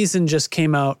last season just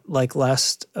came out like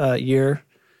last year.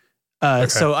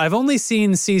 So I've only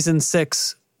seen season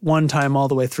 6 one time all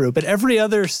the way through, but every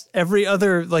other,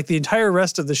 like the entire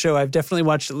rest of the show, I've definitely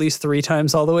watched at least 3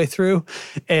 times all the way through.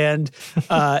 And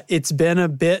it's been a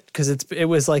bit, because it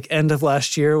was like end of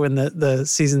last year when the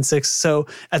season 6. So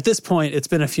at this point, it's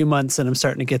been a few months and I'm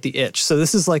starting to get the itch. So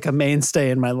this is like a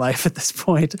mainstay in my life at this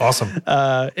point. Awesome.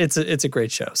 It's a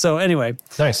great show. So anyway.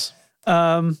 Nice.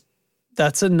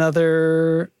 That's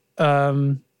another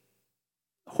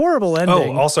horrible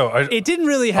ending. Oh, also, it didn't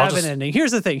really have an ending.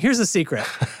 Here's the thing. Here's the secret.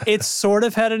 It sort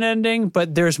of had an ending,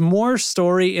 but there's more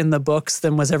story in the books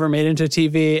than was ever made into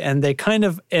TV, and they kind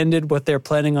of ended what they're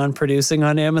planning on producing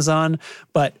on Amazon.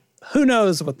 But who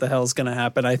knows what the hell's going to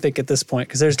happen, I think, at this point,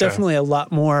 because there's definitely a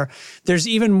lot more. There's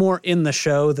even more in the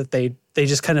show that they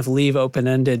just kind of leave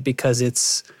open-ended, because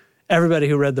it's everybody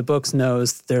who read the books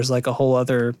knows there's like a whole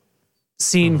other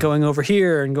scene going over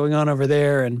here and going on over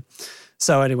there. And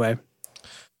so anyway.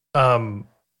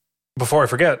 Before I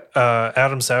forget,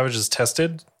 Adam Savage has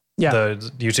tested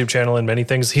the YouTube channel and many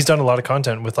things. He's done a lot of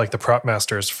content with like the prop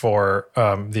masters for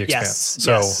The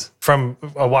Expanse. From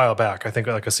a while back, I think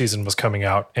like a season was coming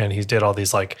out, and he did all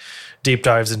these like deep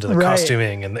dives into the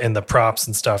costuming and the props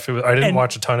and stuff. I didn't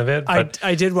watch a ton of it, but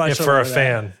I did watch. For a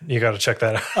fan, you got to check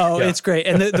that out. Oh, it's great,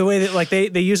 and the way that like they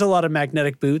use a lot of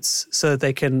magnetic boots so that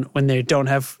they can, when they don't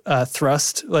have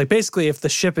thrust, like basically if the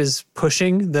ship is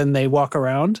pushing, then they walk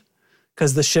around,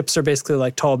 because the ships are basically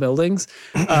like tall buildings.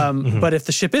 But if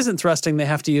the ship isn't thrusting, they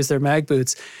have to use their mag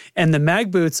boots. And the mag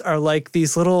boots are like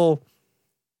these little,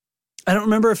 I don't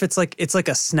remember if it's like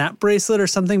a snap bracelet or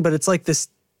something, but it's like this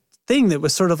thing that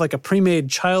was sort of like a pre-made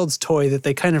child's toy that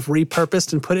they kind of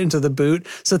repurposed and put into the boot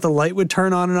so that the light would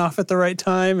turn on and off at the right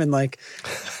time. And like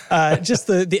just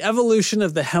the evolution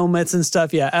of the helmets and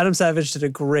stuff. Yeah, Adam Savage did a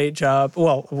great job.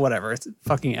 Well, whatever. It's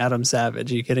fucking Adam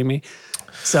Savage. Are you kidding me?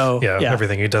 So yeah,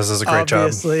 everything he does is a great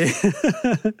job. Obviously.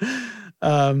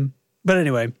 But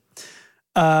anyway,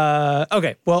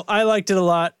 okay. Well, I liked it a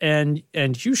lot, and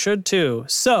you should too.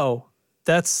 So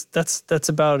that's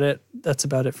about it. That's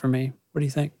about it for me. What do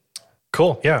you think?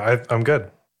 Cool. Yeah, I'm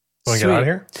good. Want to get out of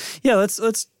here? Yeah, let's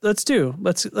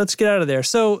get out of there.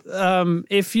 So,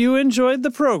 if you enjoyed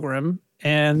the program,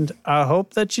 and I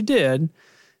hope that you did,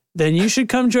 then you should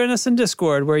come join us in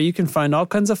Discord, where you can find all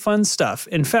kinds of fun stuff.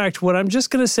 In fact, what I'm just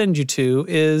going to send you to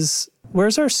is,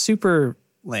 where's our super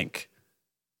link?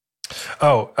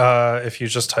 Oh, if you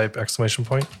just type !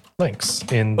 links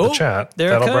in the chat,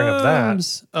 that'll bring up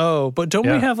that. Oh, but don't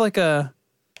we have like a...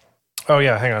 Oh,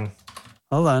 yeah, hang on.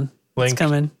 Hold on. It's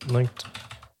coming. Linked.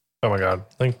 Oh my God.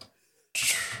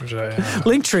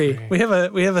 Linktree. We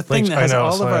have a thing that has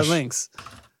all of our links.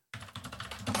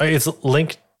 It's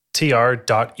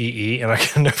linktr.ee, and I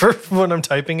can never, when I'm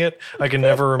typing it, I can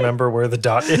never remember where the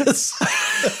dot is. It's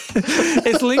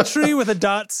Linktree with a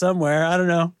dot somewhere. I don't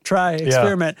know. Try,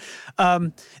 experiment.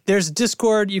 There's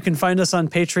Discord. You can find us on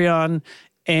Patreon,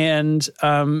 and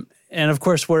of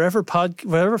course wherever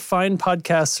fine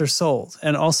podcasts are sold,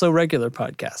 and also regular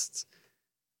podcasts.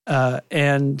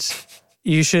 And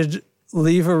you should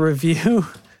leave a review.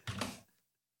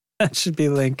 That should be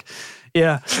link.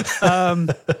 Yeah.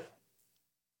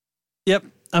 Yep.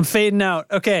 I'm fading out.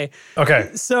 Okay.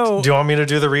 So, do you want me to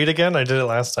do the read again? I did it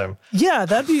last time. Yeah,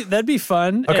 that'd be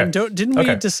fun. Okay. And didn't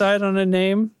we decide on a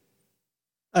name?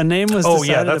 A name was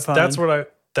decided upon.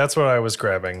 That's what I was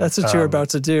grabbing. That's what you were about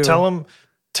to do. Tell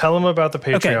them about the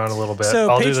Patreon a little bit. So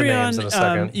I'll Patreon, do the names in a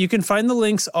second. You can find the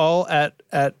links all at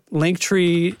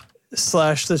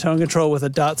Linktree/the Tone Control with a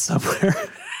dot somewhere.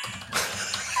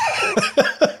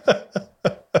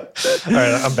 All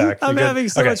right, I'm back. I'm having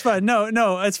so much fun.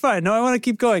 No, it's fine. No, I want to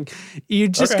keep going. You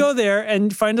just go there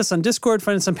and find us on Discord,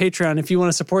 find us on Patreon. If you want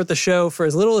to support the show for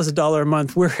as little as $1 a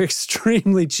month, we're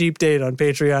extremely cheap date on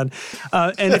Patreon.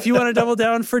 And if you want to double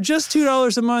down for just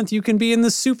 $2 a month, you can be in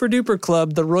the super duper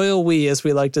club, the Royal We, as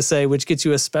we like to say, which gets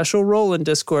you a special role in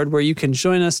Discord where you can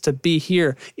join us to be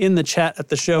here in the chat at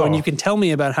the show. And you can tell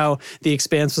me about how The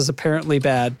Expanse was apparently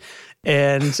bad.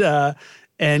 And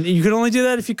you can only do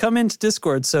that if you come into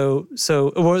Discord. You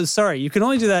can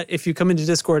only do that if you come into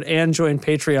Discord and join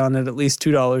Patreon at least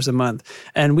 $2 a month.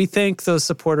 And we thank those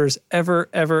supporters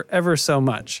ever so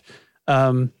much.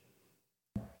 I'm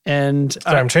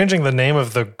changing the name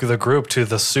of the group to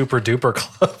the Super Duper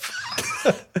Club.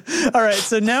 All right.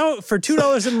 So now for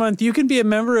 $2 a month, you can be a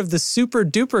member of the Super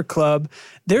Duper Club.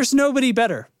 There's nobody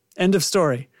better. End of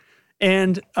story.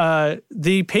 And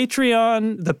the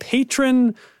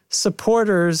patron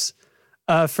supporters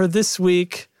for this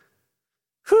week,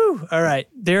 all right,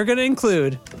 they're going to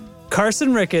include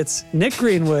Carson Ricketts, Nick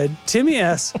Greenwood, Timmy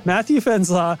S., Matthew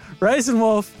Fenslaw, Ryzen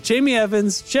Wolf, Jamie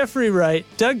Evans, Jeffrey Wright,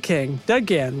 Doug King, Doug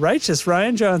Gann, Righteous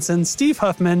Ryan Johnson, Steve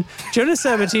Huffman, Jonas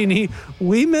Sabatini,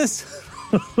 We Miss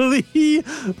Lee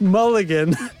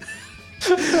Mulligan.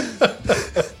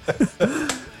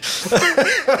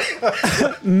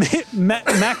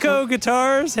 Mako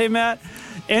Guitars, hey Matt.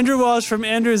 Andrew Walsh from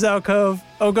Andrew's Alcove.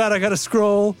 Oh God, I gotta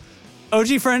scroll.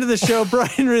 OG friend of the show,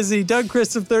 Brian Rizzi, Doug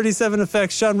Christ of 37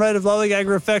 Effects, Sean Wright of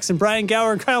Lollygagger Effects, and Brian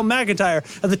Gower and Kyle McIntyre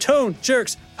of the Tone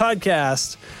Jerks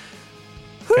podcast.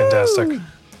 Fantastic. Woo!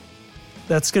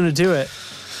 That's going to do it.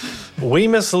 We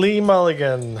Miss Lee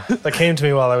Mulligan. That came to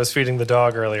me while I was feeding the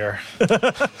dog earlier.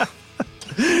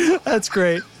 That's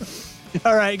great.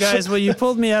 All right, guys. Well, you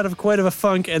pulled me out of quite of a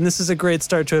funk, and this is a great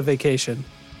start to a vacation.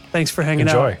 Thanks for hanging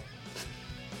out. Enjoy.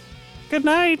 Good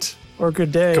night. Or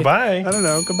good day. Goodbye. I don't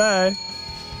know. Goodbye.